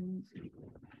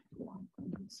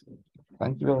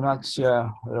 Thank you very much,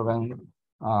 Reverend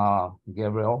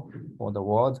Gabriel, for the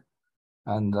word.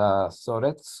 And so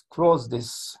let's close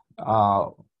this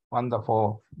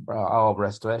wonderful hour of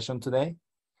restoration today.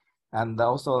 And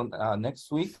also next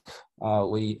week,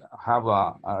 we have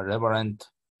a Reverend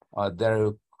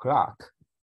Derek Clark.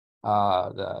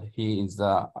 He is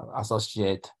the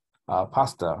associate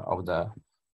pastor of the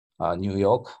New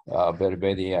York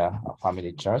Belvedere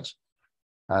Family Church.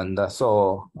 And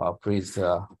so please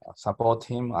support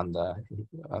him, and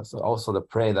so also the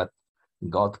pray that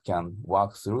God can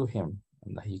work through him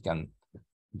and he can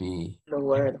be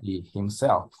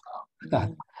himself.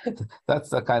 That's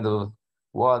the kind of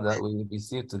word that we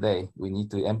receive today. We need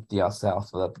to empty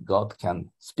ourselves so that God can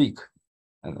speak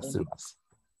through us.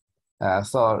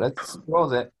 So let's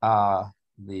close it.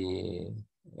 The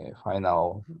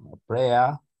final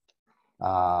prayer.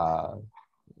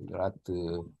 We'd like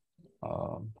to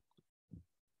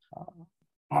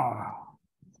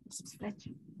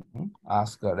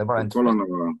ask Reverend.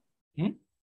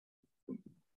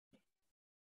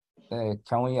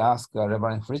 Can we ask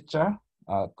Reverend Fletcher?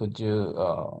 Could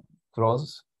you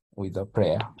close with a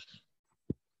prayer?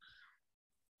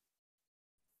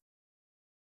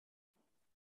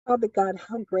 Father God,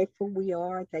 how grateful we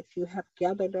are that you have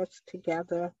gathered us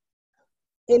together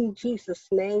in Jesus'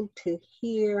 name to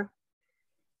hear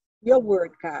your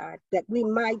word, God, that we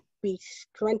might be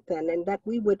strengthened and that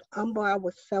we would humble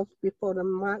ourselves before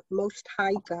the Most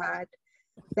High God,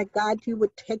 that God, you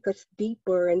would take us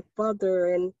deeper and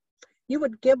further, and you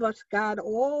would give us, God,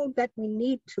 all that we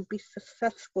need to be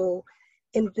successful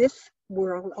in this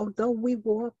world, although we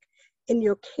walk in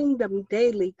your kingdom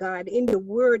daily, God, in your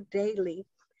word daily.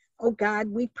 Oh God,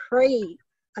 we pray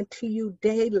unto you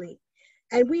daily.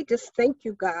 And we just thank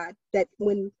you, God, that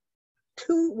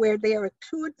where there are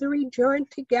 2 or 3 joined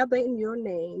together in your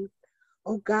name,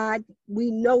 oh God,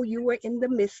 we know you are in the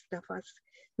midst of us.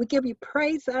 We give you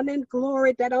praise, honor, and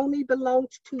glory that only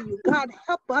belongs to you. God,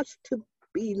 help us to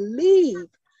believe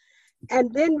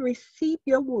and then receive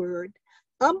your word.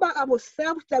 Humble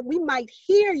ourselves that we might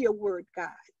hear your word, God.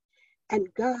 And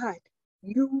God,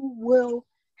 you will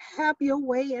have your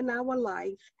way in our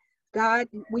life. God,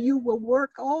 you will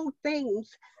work all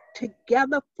things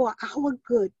together for our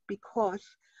good because,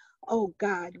 oh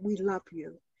God, we love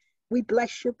you. We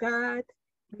bless you, God.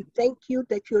 We thank you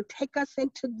that you'll take us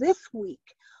into this week,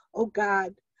 oh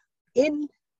God, in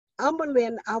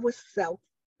humbling ourselves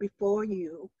before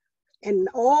you and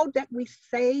all that we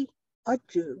say or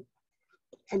do.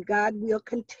 And God, we'll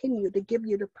continue to give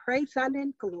you the praise, honor,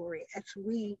 and glory as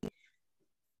we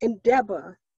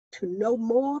endeavor to know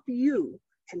more of you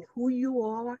and who you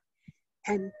are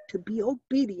and to be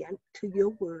obedient to your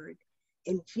word.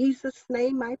 In Jesus'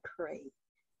 name I pray.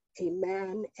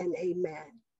 Amen and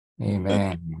amen.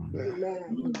 Amen.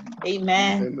 Amen.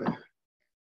 Amen.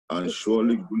 And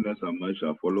surely goodness and mercy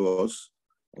shall follow us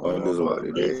all days of our the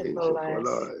life. days of our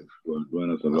life. God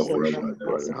join us I and love will forever and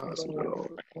dwell in the ever. house of the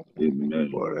Lord Amen.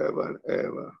 forever and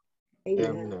ever.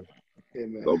 Amen.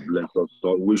 Amen. God bless us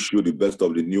all. Wish you the best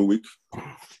of the new week.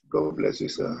 God bless you,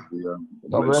 sir. Yeah.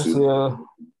 God bless you.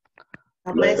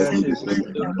 God bless Bless you.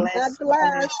 you. God bless. God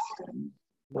bless.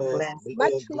 God bless.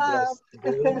 Much love.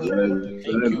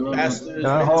 Thank you, pastors.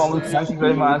 Holmes, thank you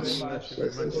very much.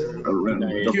 Good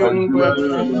night.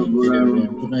 Brother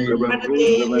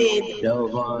David.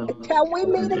 Delvon. Until we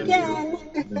meet again.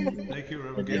 Thank you,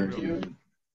 Reverend Gabriel.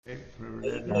 Okay,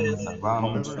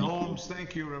 Reverend Holmes,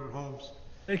 thank you, Reverend Holmes.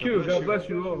 Thank you. God bless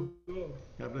you all.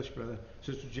 God bless you, brother.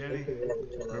 Sister Jenny,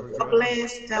 Reverend God Graham.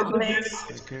 bless. God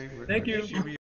bless. Okay, Thank you. Jimmy.